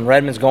 Broyles, and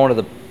Redmond's going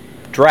to the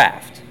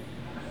draft.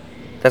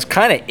 That's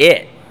kind of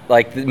it.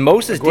 Like,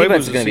 most of this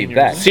defense is going to be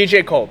back.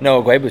 C.J. Cole.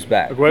 No, Aguebu's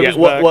back. Back.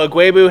 Well,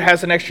 Aguebu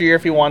has an extra year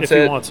if he wants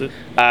it.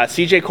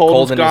 C.J.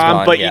 Colden's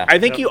gone. But I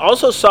think you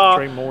also saw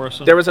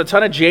there was a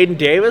ton of Jaden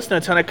Davis and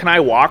a ton of Kenai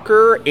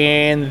Walker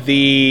in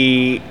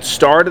the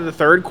start of the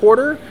third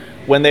quarter,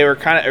 when they were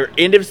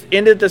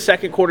ended the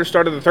second quarter,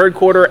 started the third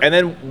quarter, and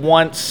then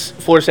once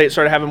Florida State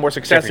started having more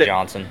success, Jeffrey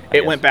Johnson,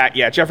 it went back.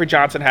 Yeah, Jeffrey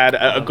Johnson had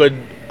a good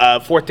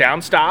fourth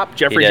down stop.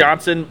 Jeffrey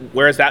Johnson,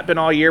 where has that been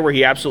all year, where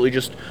he absolutely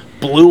just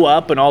blew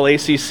up an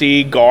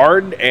all-ACC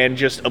guard and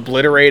just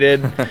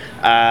obliterated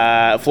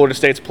Florida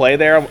State's play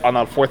there on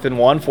a 4th and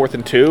 1, 4th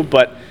and 2.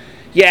 But,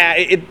 yeah,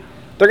 they're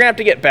going to have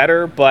to get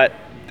better, but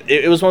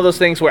it was one of those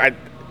things where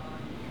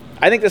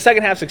I think the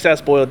second half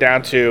success boiled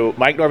down to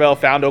Mike Norvell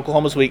found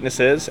Oklahoma's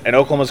weaknesses, and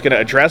Oklahoma's going to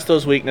address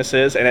those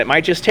weaknesses, and it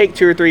might just take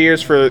 2 or 3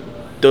 years for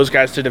those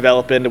guys to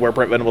develop into where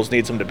Brent Venables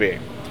needs them to be.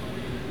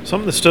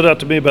 Something that stood out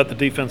to me about the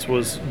defense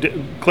was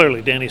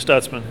clearly Danny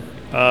Stutzman.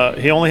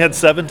 He only had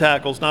 7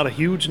 tackles, not a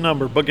huge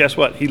number, but guess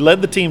what? He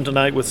led the team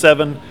tonight with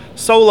 7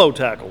 solo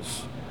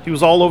tackles. He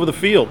was all over the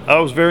field. I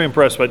was very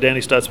impressed by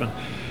Danny Stutzman.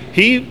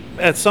 He,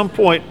 at some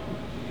point,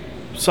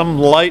 some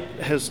light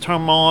has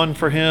come on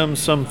for him,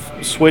 some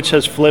switch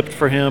has flipped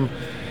for him,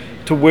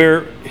 to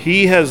where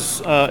he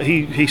has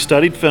he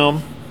studied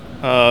film.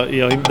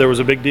 There was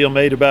a big deal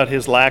made about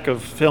his lack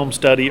of film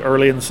study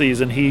early in the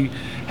season. He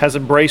has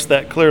embraced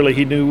that clearly.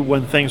 He knew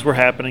when things were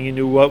happening. He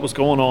knew what was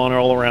going on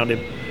all around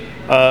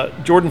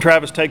him. Jordan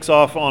Travis takes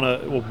off on a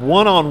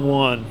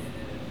one-on-one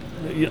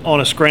on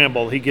a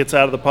scramble. He gets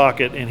out of the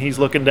pocket, and he's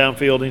looking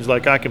downfield, and he's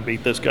like, I can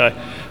beat this guy.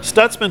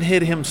 Stutzman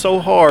hit him so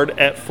hard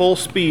at full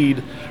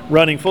speed,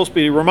 running full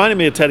speed. It reminded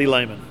me of Teddy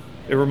Lehman.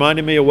 It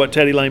reminded me of what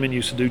Teddy Lehman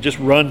used to do, just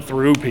run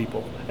through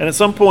people. And at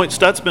some point,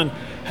 Stutzman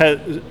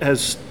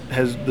has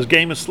the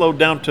game has slowed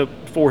down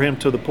for him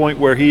to the point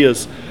where he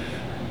is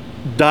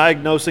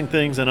diagnosing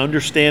things and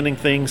understanding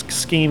things,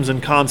 schemes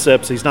and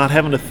concepts. He's not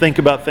having to think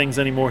about things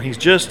anymore. He's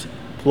just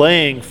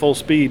playing full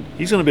speed.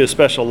 He's going to be a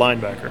special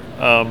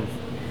linebacker.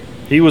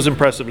 He was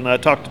impressive, and I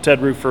talked to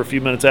Ted Roof for a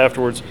few minutes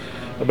afterwards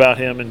about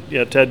him,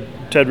 and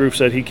Ted Roof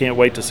said he can't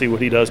wait to see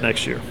what he does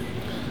next year.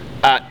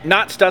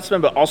 Not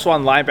Stutzman, but also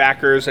on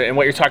linebackers and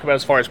what you're talking about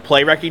as far as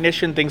play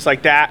recognition, things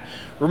like that.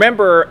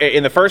 Remember,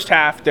 in the first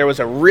half, there was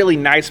a really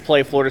nice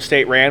play Florida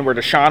State ran where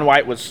Deshaun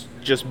White was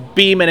just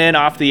beaming in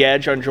off the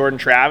edge on Jordan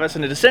Travis,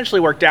 and it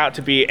essentially worked out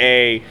to be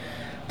the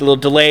little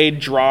delayed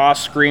draw,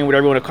 screen,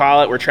 whatever you want to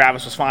call it, where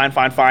Travis was fine,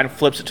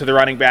 flips it to the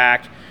running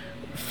back,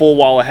 full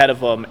wall ahead of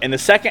him. In the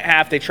second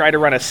half, they tried to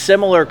run a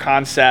similar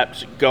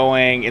concept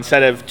going,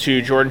 instead of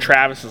to Jordan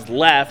Travis's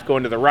left,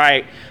 going to the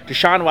right.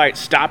 Deshaun White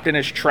stopped in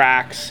his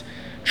tracks,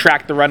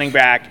 tracked the running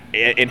back,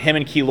 and him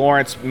and Key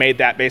Lawrence made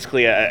that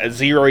basically a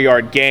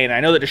 0-yard gain. I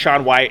know that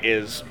Deshaun White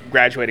is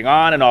graduating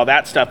on and all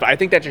that stuff, but I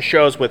think that just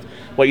shows with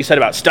what you said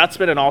about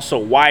Stutzman and also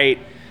White,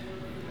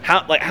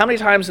 how many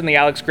times in the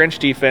Alex Grinch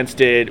defense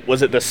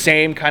was it the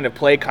same kind of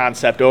play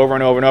concept over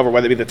and over and over,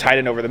 whether it be the tight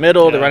end over the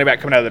middle, the running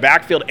back coming out of the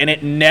backfield,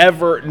 and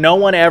no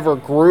one ever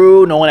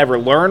grew, no one ever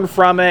learned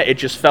from it. It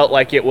just felt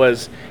like it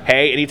was,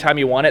 hey, anytime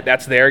you want it,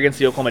 that's there against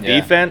the Oklahoma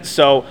defense.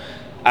 So,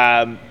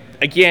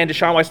 again,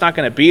 Deshaun White's not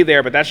going to be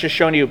there, but that's just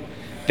showing you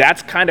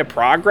that's kind of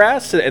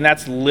progress, and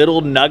that's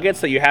little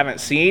nuggets that you haven't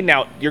seen.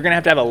 Now, you're going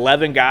to have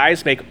 11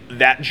 guys make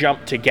that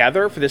jump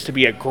together for this to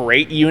be a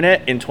great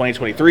unit in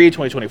 2023,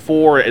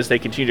 2024 as they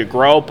continue to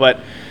grow. But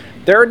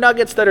there are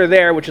nuggets that are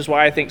there, which is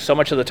why I think so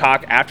much of the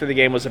talk after the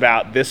game was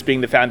about this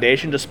being the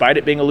foundation, despite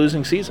it being a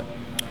losing season.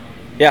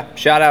 Yeah,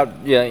 shout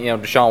out,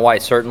 Deshaun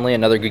White, certainly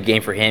another good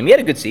game for him. He had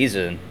a good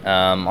season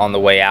on the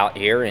way out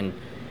here, and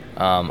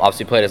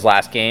obviously played his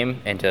last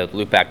game. And to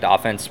loop back to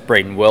offense,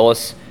 Braden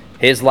Willis,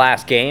 his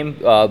last game.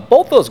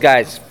 Both those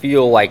guys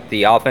feel like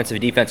the offensive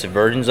and defensive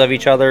versions of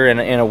each other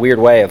in a weird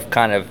way of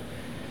kind of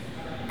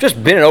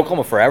just been in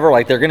Oklahoma forever.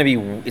 Like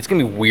it's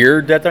gonna be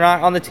weird that they're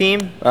not on the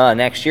team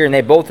next year. And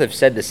they both have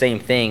said the same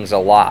things a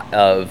lot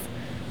of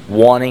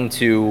wanting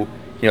to.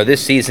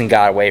 This season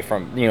got away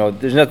from.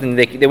 There's nothing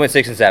they went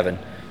 6-7,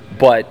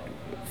 but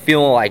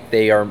feeling like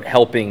they are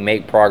helping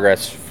make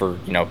progress for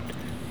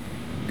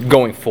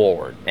going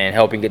forward and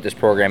helping get this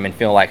program and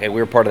feeling like hey,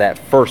 we're part of that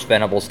first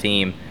Venables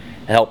team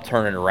and help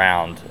turn it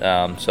around.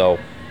 So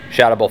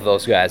shout out both of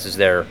those guys as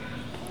their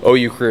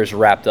OU careers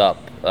wrapped up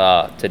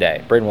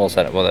today. Braden Willis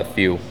had a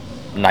few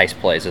nice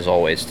plays as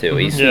always too.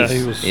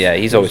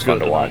 He's always fun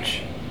to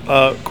watch.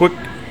 Quick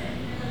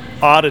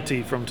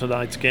oddity from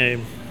tonight's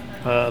game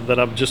that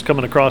I'm just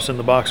coming across in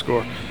the box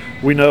score.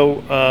 We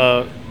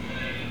know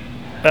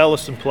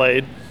Ellison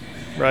played,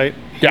 right?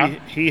 Yeah.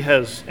 He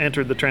has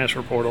entered the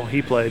transfer portal.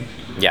 He played.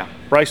 Yeah.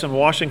 Bryson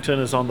Washington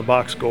is on the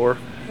box score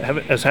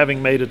as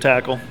having made a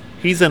tackle.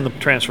 He's in the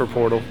transfer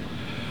portal.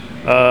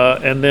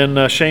 And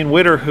then Shane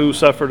Witter, who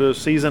suffered a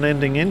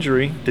season-ending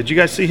injury. Did you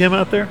guys see him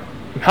out there?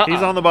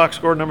 He's on the box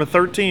score. Number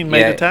 13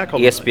 made a tackle.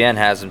 ESPN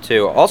has him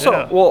too.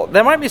 Also, well,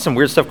 there might be some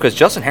weird stuff because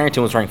Justin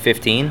Harrington was ranked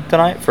 15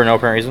 tonight for no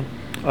apparent reason.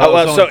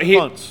 Harrington, he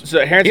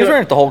was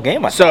wearing it the whole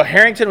game. So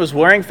Harrington was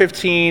wearing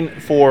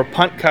 15 for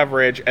punt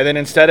coverage, and then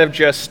instead of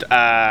just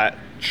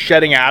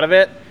shedding out of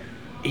it,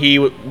 he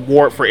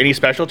wore it for any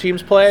special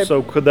teams play.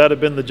 So could that have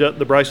been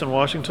the Bryson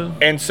Washington?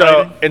 And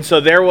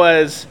so there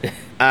was.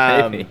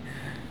 Maybe.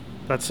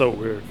 That's so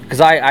weird. Because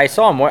I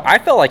saw him. I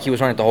felt like he was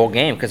running the whole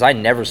game because I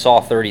never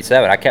saw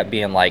 37. I kept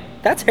being like,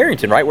 "That's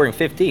Harrington, right? Wearing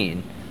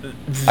 15."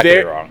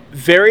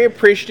 Very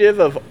appreciative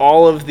of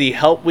all of the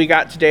help we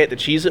got today at the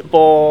Cheez-It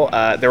Bowl.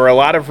 There were a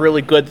lot of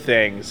really good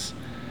things.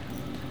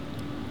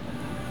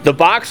 The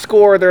box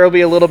score, there will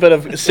be a little bit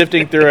of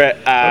sifting through it.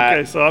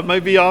 Okay, so I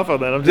might be off on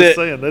that. I'm just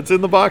saying that's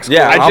in the box score.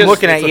 Yeah, I'm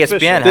looking at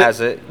ESPN has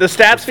it. The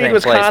stats feed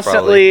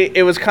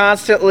was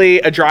constantly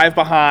a drive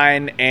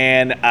behind,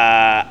 and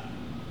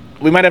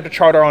we might have to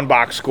chart our own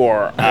box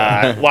score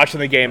watching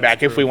the game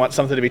back if we want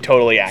something to be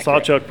totally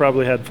accurate. Sawchuk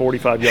probably had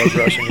 45 yards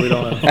rushing. We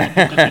don't know.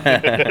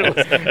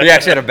 He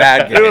actually had a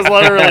bad game. It was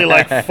literally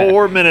like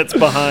 4 minutes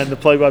behind. The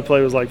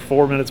play-by-play was like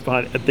 4 minutes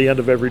behind. At the end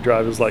of every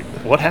drive, it was like,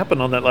 what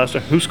happened on that last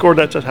drive? Who scored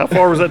that touchdown? How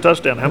far was that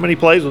touchdown? How many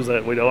plays was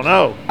that? We don't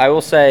know. I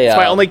will say. It's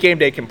my only game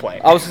day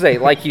complaint. I was going to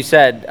say, like you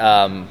said,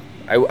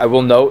 I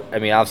will note,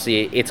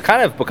 obviously, it's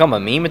kind of become a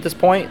meme at this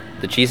point,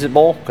 the Cheez-It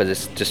Bowl, because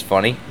it's just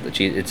funny.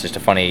 It's just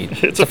a funny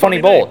it's a funny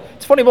bowl. Name.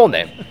 It's a funny bowl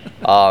name.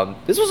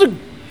 This was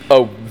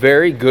a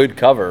very good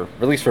cover,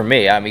 at least for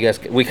me.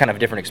 We kind of have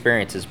different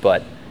experiences,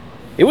 but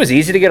it was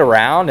easy to get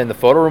around, and the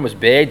photo room was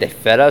big. They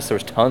fed us. There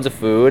was tons of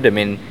food.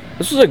 I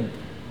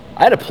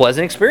had a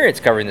pleasant experience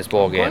covering this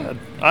bowl game.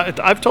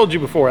 I've told you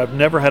before, I've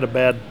never had a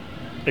bad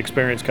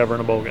experience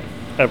covering a bowl game,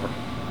 ever.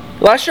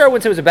 Last year I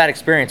wouldn't say it was a bad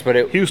experience,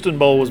 but Houston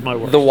Bowl was my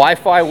worst. The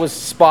Wi-Fi was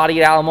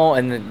spotty at Alamo,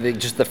 and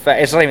it's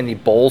not even the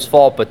bowl's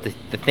fault, but the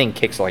thing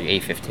kicks like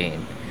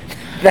 8:15.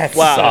 That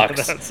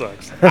sucks. That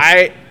sucks.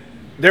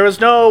 There was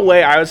no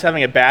way I was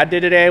having a bad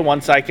day today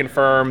once I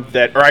confirmed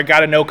that, or I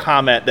got a no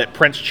comment that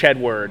Prince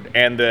Chedward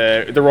and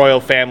the royal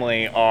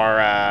family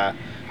are. I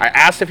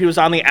asked if he was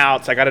on the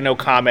outs. I got a no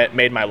comment.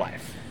 Made my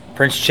life.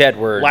 Prince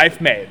Chedward. Life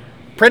made.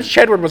 Prince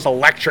Chedward was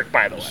electric,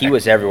 by the way. He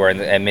was everywhere.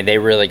 They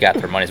really got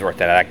their money's worth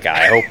out of that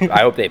guy. I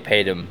hope they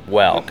paid him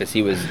well because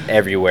he was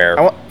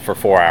everywhere for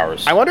 4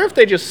 hours. I wonder if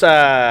they just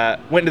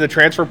went into the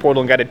transfer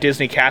portal and got a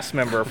Disney cast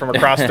member from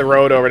across the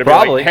road over to be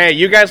like, hey,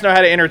 you guys know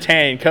how to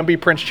entertain. Come be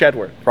Prince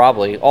Chedward.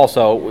 Probably.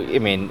 Also,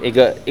 it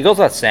goes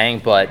without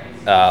saying, but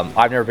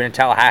I've never been in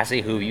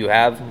Tallahassee, who you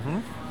have.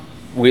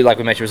 Mm-hmm. We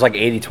mentioned, it was like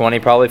 80-20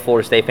 probably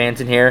Florida State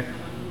fans in here.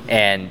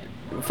 And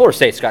Florida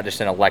State's got just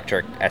an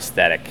electric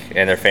aesthetic,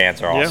 and their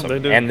fans are awesome. Yeah,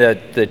 they do. And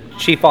the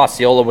Chief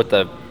Osceola with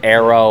the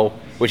arrow,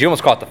 which you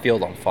almost caught the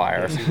field on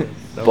fire,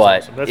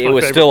 but awesome. It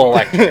was still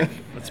electric.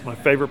 That's my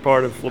favorite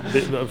part of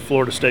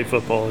Florida State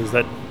football is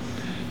that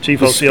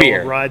Chief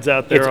Osceola rides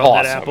out there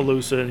on that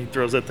Appaloosa and he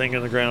throws that thing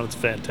in the ground. It's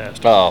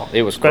fantastic. Oh,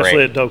 it was especially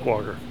great. at Doak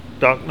Walker.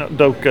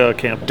 Doak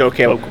Campbell. Doak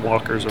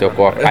Walker's Doak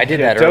Walker. I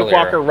did that earlier. Doak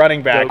Walker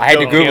running back. I had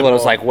to Google it. I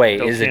was like, wait,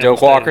 Doak is it Campbell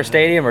Doak Walker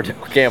Stadium or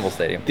Doak Campbell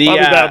Stadium?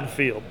 Probably Bowden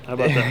Field. How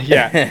about that?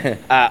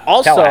 Yeah.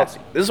 Also,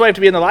 this is why I have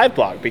to be in the live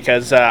blog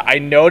because I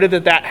noted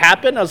that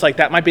happened. I was like,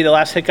 that might be the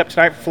last hiccup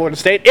tonight for Florida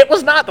State. It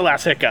was not the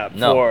last hiccup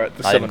for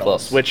the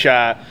Seminoles, which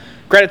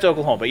credit to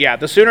Oklahoma. But yeah,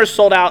 the Sooners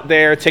sold out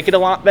their ticket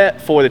allotment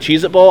for the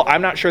Cheez-It Bowl.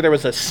 I'm not sure there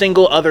was a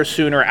single other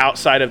Sooner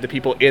outside of the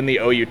people in the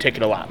OU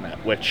ticket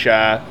allotment, which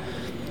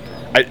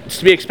it's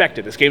to be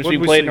expected. This game's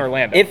being played in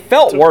Orlando. It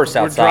felt worse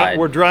outside.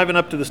 We're driving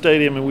up to the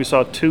stadium and we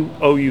saw 2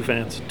 OU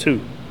fans.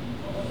 2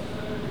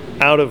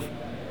 out of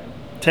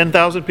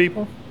 10,000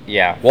 people.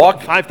 Yeah.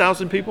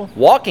 5,000 people?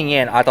 Walking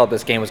in, I thought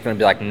this game was going to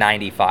be like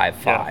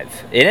 95-5. Yeah.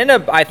 It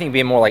ended up, I think,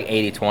 being more like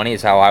 80-20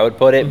 is how I would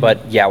put it.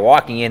 But, yeah,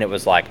 walking in, it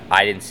was like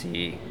I didn't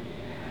see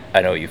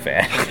an OU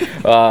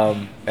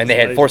fan. And they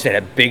had Florida State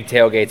had big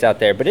tailgates out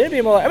there. But it'd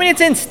be more like, I mean,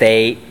 it's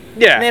in-state.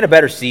 Yeah. They had a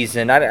better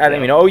season. I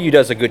mean, OU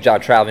does a good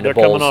job traveling to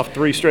bowls. They're coming off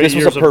 3 straight years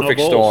This was a perfect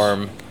of no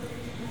storm.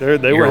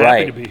 They were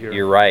happy to be here.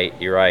 You're right.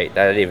 I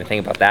didn't even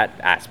think about that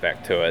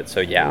aspect to it. So,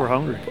 yeah. They were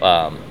hungry.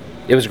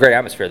 It was a great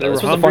atmosphere, though.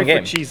 This was a fun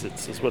game.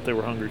 Cheez-Its is what they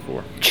were hungry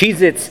for.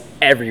 Cheez-Its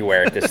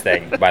everywhere at this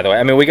thing, by the way.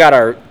 I mean, we got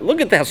look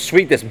at how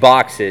sweet this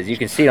box is. You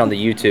can see it on the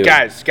YouTube.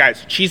 Guys,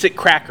 Cheez-It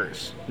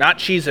crackers. Not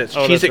Cheez-Its,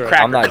 Cheez-It right.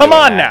 crackers. Come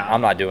on now.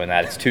 I'm not doing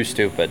that. It's too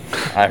stupid.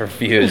 I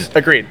refuse.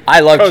 Agreed. I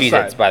love Co-sign.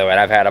 Cheez-Its, by the way, and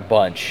I've had a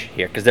bunch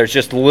here because there's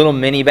just little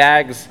mini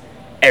bags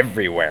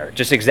everywhere.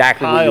 Just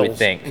exactly what you would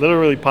think.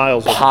 Literally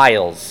piles.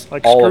 Piles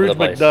Like all over Scrooge the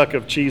place. McDuck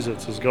of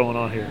Cheez-Its is going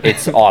on here.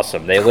 It's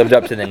awesome. They lived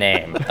up to the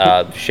name.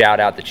 Shout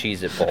out the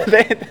Cheez-It Bowl.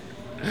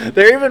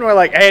 They even were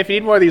like, hey, if you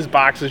need more of these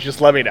boxes,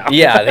 just let me know.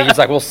 Yeah, I think he's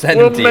like, we'll send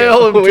them to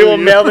you. We will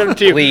mail them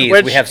to you. Please,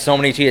 Which, we have so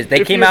many Cheez-Its.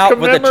 They If came your out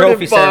with the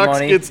trophy commemorative box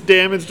ceremony. gets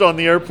damaged on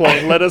the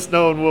airplane, let us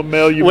know and we'll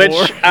mail you more.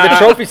 The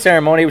trophy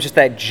ceremony was just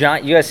that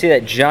giant. You guys see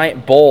that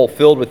giant bowl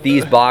filled with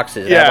these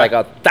boxes? They Yeah. have like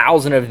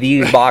 1,000 of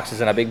these boxes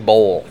in a big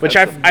bowl. Which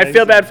I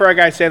feel bad for our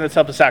guy saying that's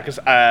help us out because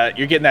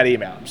you're getting that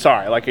email. I'm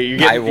sorry. Like you're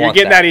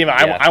getting that email.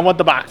 Yeah. I want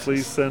the box.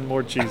 Please send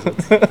more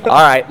Cheez-Its.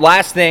 All right,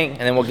 last thing, and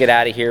then we'll get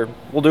out of here.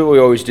 We'll do what we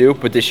always do,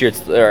 but this year,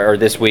 or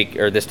this week,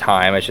 or this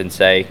time, I shouldn't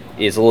say,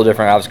 is a little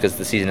different, obviously, because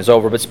the season is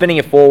over. But spinning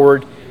it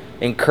forward,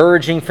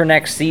 encouraging for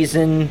next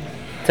season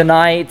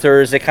tonight,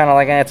 or is it kind of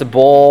like it's a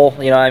bowl?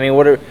 You know, I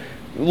mean,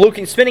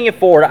 spinning it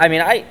forward. I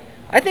mean, I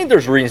think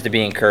there's reasons to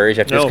be encouraged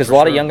after this because a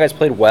lot of young guys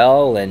played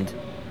well, and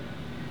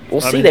we'll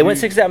see. They went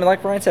 6. I mean,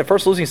 like Ryan said,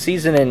 first losing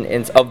season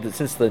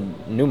since the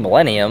new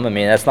millennium. I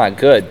mean, that's not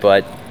good,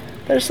 but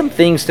there's some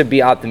things to be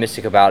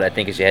optimistic about, I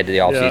think, as you head to the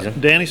offseason.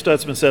 Danny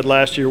Stutzman said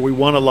last year we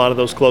won a lot of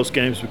those close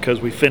games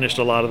because we finished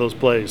a lot of those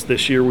plays.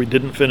 This year we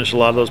didn't finish a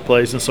lot of those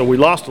plays, and so we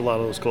lost a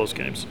lot of those close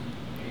games.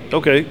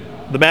 Okay,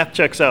 the math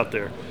checks out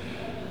there.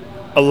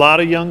 A lot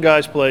of young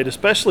guys played,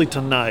 especially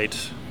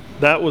tonight.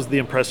 That was the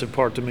impressive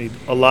part to me.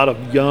 A lot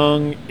of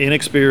young,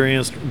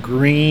 inexperienced,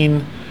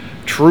 green,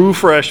 true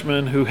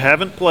freshmen who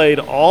haven't played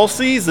all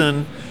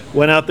season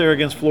went out there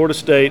against Florida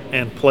State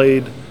and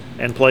played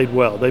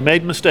well. They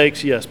made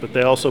mistakes, yes, but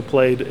they also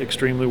played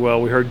extremely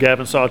well. We heard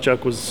Gavin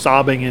Sawchuk was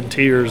sobbing in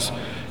tears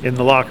in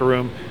the locker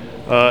room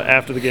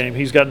after the game.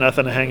 He's got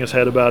nothing to hang his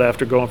head about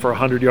after going for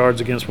 100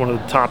 yards against one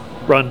of the top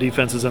run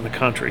defenses in the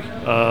country.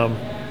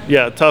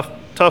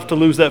 Tough to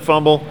lose that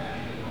fumble.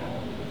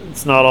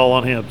 It's not all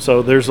on him.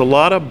 So the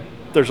other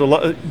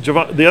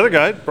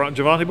guy,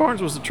 Javante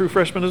Barnes, was a true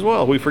freshman as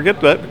well. We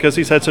forget that because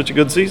he's had such a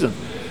good season.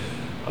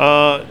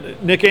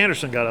 Nick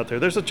Anderson got out there.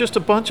 There's just a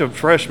bunch of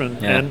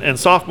freshmen and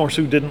sophomores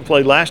who didn't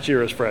play last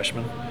year as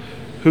freshmen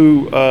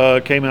who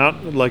came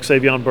out, like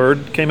Savion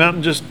Byrd, came out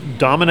and just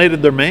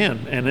dominated their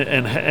man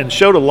and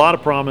showed a lot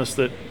of promise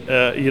that,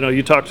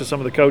 you talk to some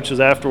of the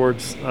coaches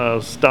afterwards,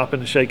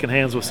 stopping and shaking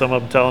hands with some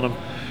of them, telling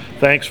them,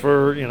 thanks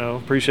for,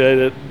 appreciate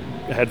it.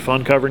 Had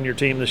fun covering your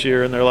team this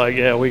year. And they're like,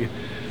 yeah, wait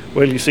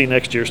till you see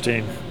next year's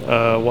team.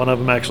 One of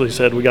them actually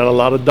said, we got a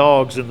lot of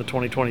dogs in the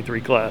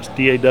 2023 class,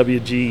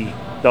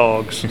 DAWG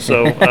dogs.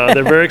 So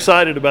they're very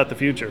excited about the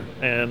future,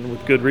 and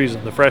with good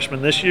reason. The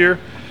freshmen this year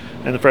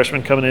and the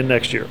freshmen coming in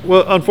next year.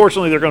 Well,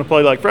 unfortunately, they're going to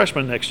play like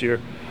freshmen next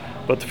year,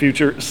 but the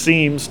future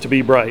seems to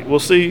be bright. We'll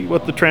see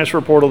what the transfer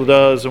portal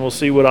does, and we'll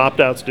see what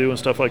opt-outs do and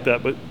stuff like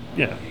that, but,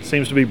 yeah,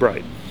 seems to be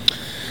bright.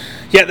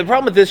 Yeah, the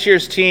problem with this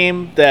year's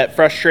team that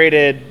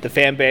frustrated the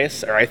fan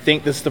base, or I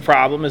think this is the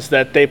problem, is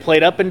that they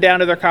played up and down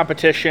to their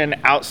competition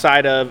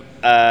outside of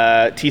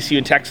TCU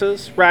and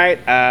Texas, right?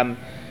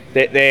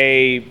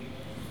 They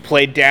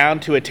played down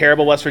to a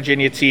terrible West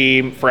Virginia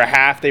team. For a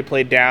half, they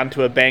played down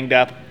to a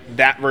banged-up,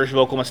 that version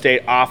of Oklahoma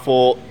State,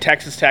 awful.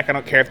 Texas Tech, I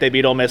don't care if they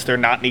beat Ole Miss, they're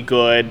not any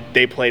good.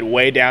 They played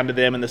way down to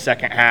them in the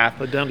second half.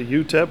 Played down to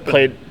UTEP.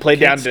 Played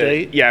down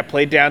State.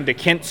 played down to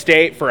Kent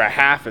State for a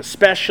half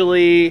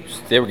especially.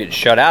 They were getting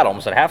shut out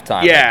almost at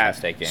halftime. Yeah, Kent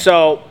State game.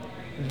 So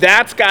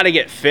that's got to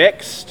get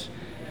fixed.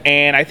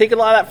 And I think a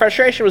lot of that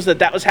frustration was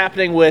that was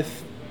happening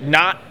with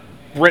not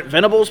Brent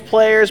Venables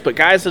players, but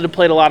guys that have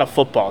played a lot of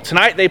football.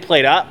 Tonight they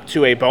played up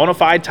to a bona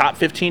fide top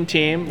 15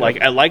 team.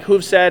 Like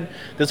Hoover said,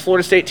 this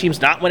Florida State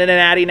team's not winning an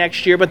Natty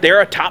next year, but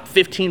they're a top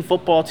 15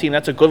 football team.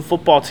 That's a good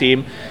football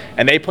team.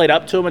 And they played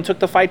up to them and took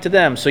the fight to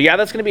them. So, yeah,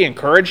 that's going to be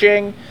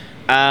encouraging.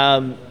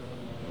 But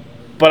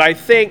I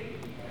think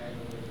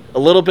a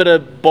little bit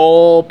of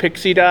bowl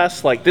pixie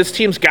dust. Like, this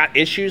team's got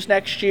issues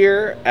next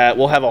year.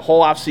 We'll have a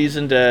whole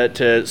offseason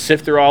to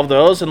sift through all of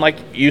those. And like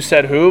you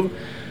said, Hoover,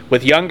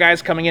 with young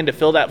guys coming in to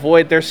fill that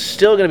void, they're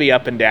still going to be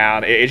up and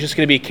down. It's just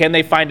going to be, can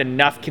they find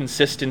enough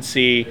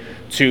consistency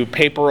to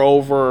paper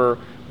over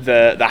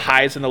the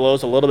highs and the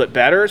lows a little bit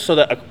better so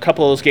that a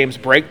couple of those games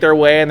break their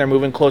way and they're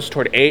moving closer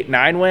toward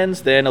 8-9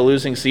 wins than a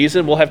losing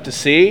season? We'll have to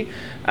see.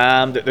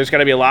 There's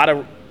going to be a lot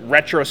of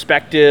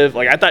retrospective.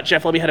 Like, I thought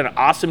Jeff Lebby had an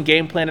awesome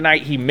game plan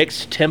tonight. He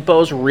mixed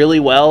tempos really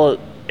well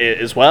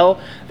as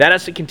well. That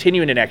has to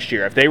continue into next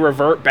year. If they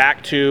revert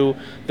back to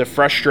the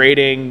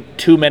frustrating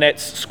 2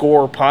 minutes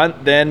score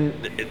punt, then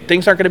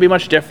things aren't going to be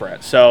much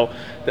different. So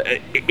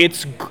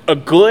it's a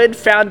good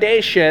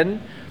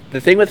foundation.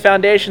 The thing with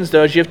foundations,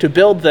 though, is you have to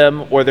build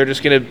them or they're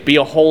just going to be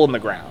a hole in the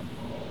ground.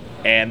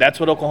 And that's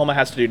what Oklahoma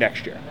has to do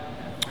next year.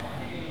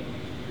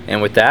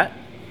 And with that,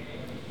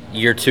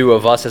 year 2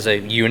 of us as a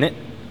unit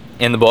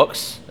in the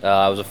books. It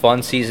was a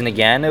fun season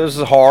again. It was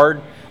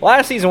hard.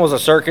 Last season was a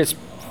circus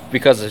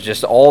because of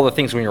just all the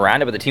things when you're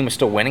around it, but the team was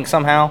still winning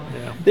somehow.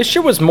 Yeah. This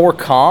year was more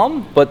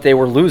calm, but they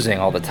were losing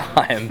all the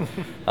time.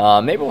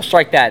 Maybe we'll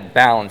strike that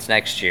balance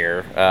next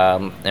year,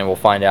 and we'll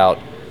find out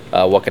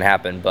what can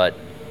happen. But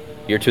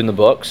year 2 in the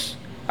books.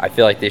 I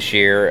feel like this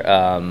year,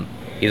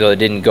 even though it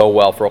didn't go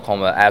well for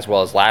Oklahoma as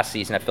well as last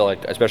season, I feel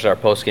like especially our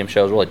post-game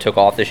shows really took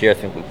off this year. I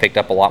think we picked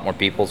up a lot more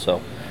people.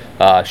 So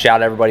shout out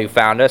to everybody who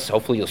found us.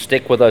 Hopefully you'll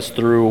stick with us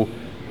through,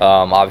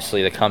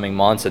 obviously, the coming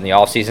months and the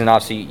off-season.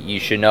 Obviously, you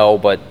should know,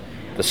 but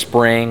the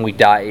spring,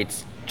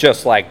 it's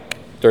just like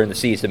during the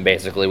season,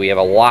 basically. We have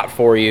a lot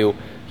for you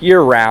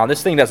year-round.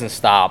 This thing doesn't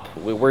stop.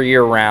 We're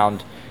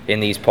year-round in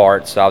these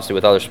parts, obviously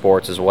with other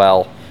sports as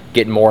well,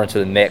 getting more into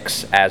the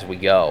mix as we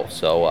go.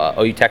 So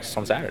OU Texas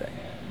on Saturday.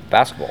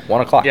 Basketball,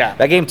 1 o'clock. Yeah.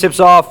 That game tips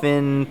off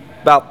in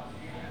about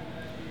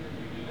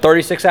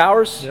 36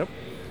 hours. Yep.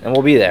 And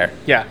we'll be there.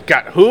 Yeah,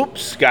 got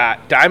hoops,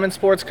 got Diamond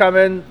Sports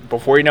coming.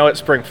 Before you know it,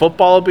 spring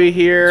football will be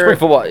here. Spring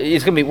football,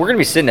 we're gonna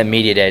be sitting at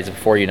media days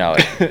before you know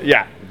it.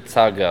 Yeah. That's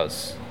how it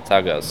goes.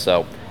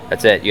 So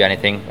that's it. You got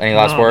anything? Any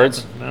last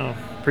words? No.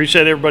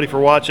 Appreciate everybody for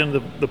watching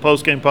the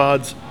post-game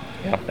pods.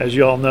 Yeah. As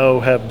you all know,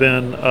 have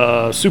been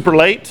super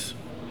late,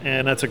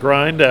 and that's a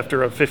grind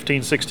after a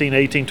 15, 16,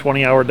 18,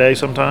 20-hour day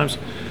sometimes.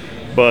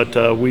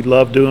 But we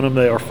love doing them.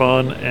 They are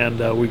fun, and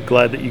we're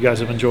glad that you guys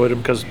have enjoyed them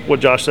because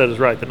what Josh said is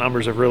right. The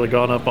numbers have really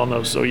gone up on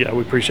those. So, yeah,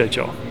 we appreciate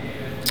y'all.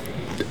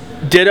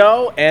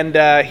 Ditto, and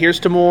here's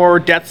to more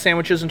death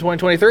sandwiches in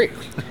 2023.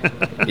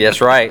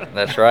 Yes, right.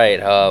 That's right.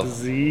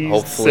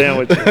 Disease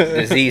sandwiches.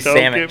 Disease Don't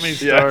sandwich. Get me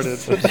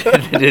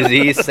started.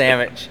 Disease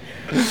sandwich.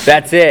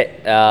 That's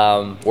it.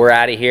 We're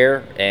out of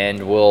here,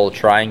 and we'll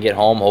try and get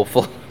home,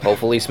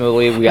 hopefully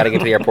smoothly. We got to get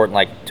to the airport in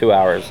like 2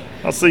 hours.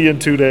 I'll see you in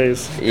 2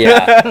 days.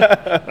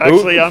 Yeah.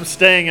 Actually, I'm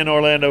staying in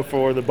Orlando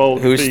for the bowl.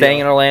 Who's staying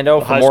in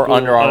Orlando for more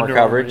Under Armour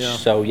coverage? Yeah.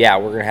 So, yeah,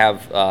 we're going to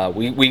have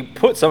we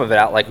put some of it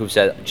out, like who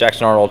said,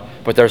 Jackson Arnold,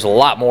 but there's a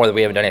lot more that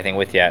we haven't done anything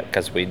with yet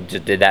because we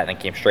just did that and then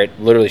came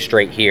literally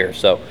straight here.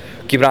 So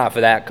keep an eye out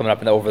for that coming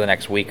up over the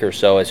next week or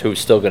so as who's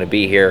still going to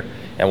be here,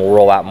 and we'll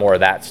roll out more of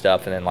that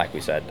stuff. And then, like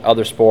we said,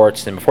 other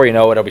sports. And before you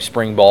know it, it'll be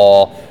spring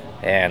ball,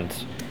 and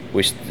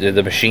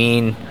the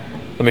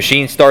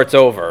machine starts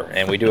over,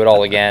 and we do it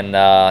all again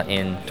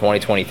in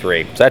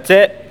 2023. So that's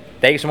it.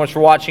 Thank you so much for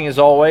watching, as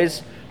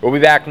always. We'll be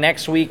back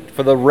next week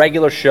for the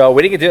regular show.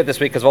 We didn't get to do it this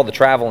week because of all the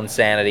travel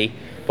insanity,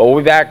 but we'll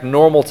be back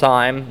normal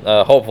time,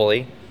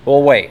 hopefully.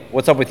 Well, wait,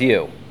 what's up with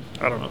you?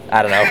 I don't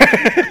know.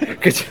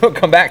 Because you'll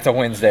come back to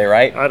Wednesday,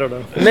 right? I don't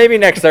know. Maybe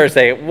next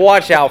Thursday.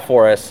 Watch out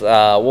for us.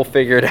 We'll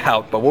figure it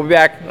out. But we'll be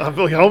back. I'll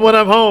be home when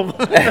I'm home.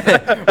 We'll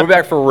be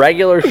back for a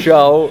regular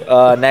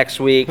show next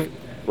week.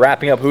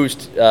 Wrapping up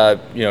who's time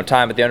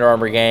at the Under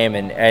Armour game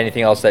and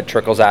anything else that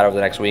trickles out over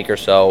the next week or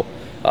so.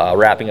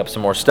 Wrapping up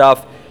some more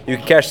stuff. You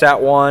can catch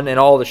that one and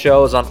all the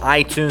shows on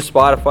iTunes,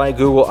 Spotify,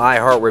 Google,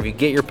 iHeart, wherever you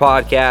get your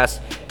podcasts.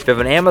 If you have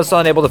an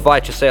Amazon able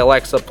device, just say,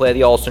 Alexa, play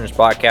the AllSooners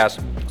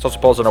Podcast. It's also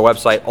posted on our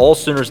website,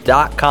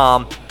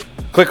 allsooners.com.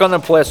 Click on the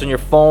playlist on your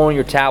phone,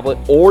 your tablet,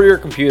 or your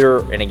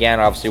computer. And again,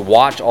 obviously,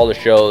 watch all the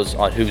shows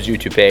on Hoover's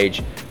YouTube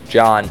page,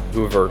 John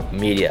Hoover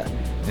Media.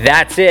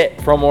 That's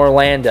it from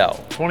Orlando.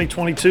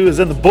 2022 is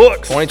in the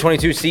books.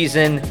 2022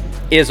 season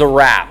is a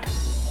wrap.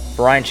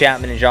 For Ryan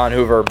Chapman and John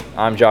Hoover,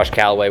 I'm Josh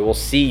Callaway. We'll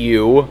see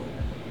you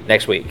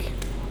next week.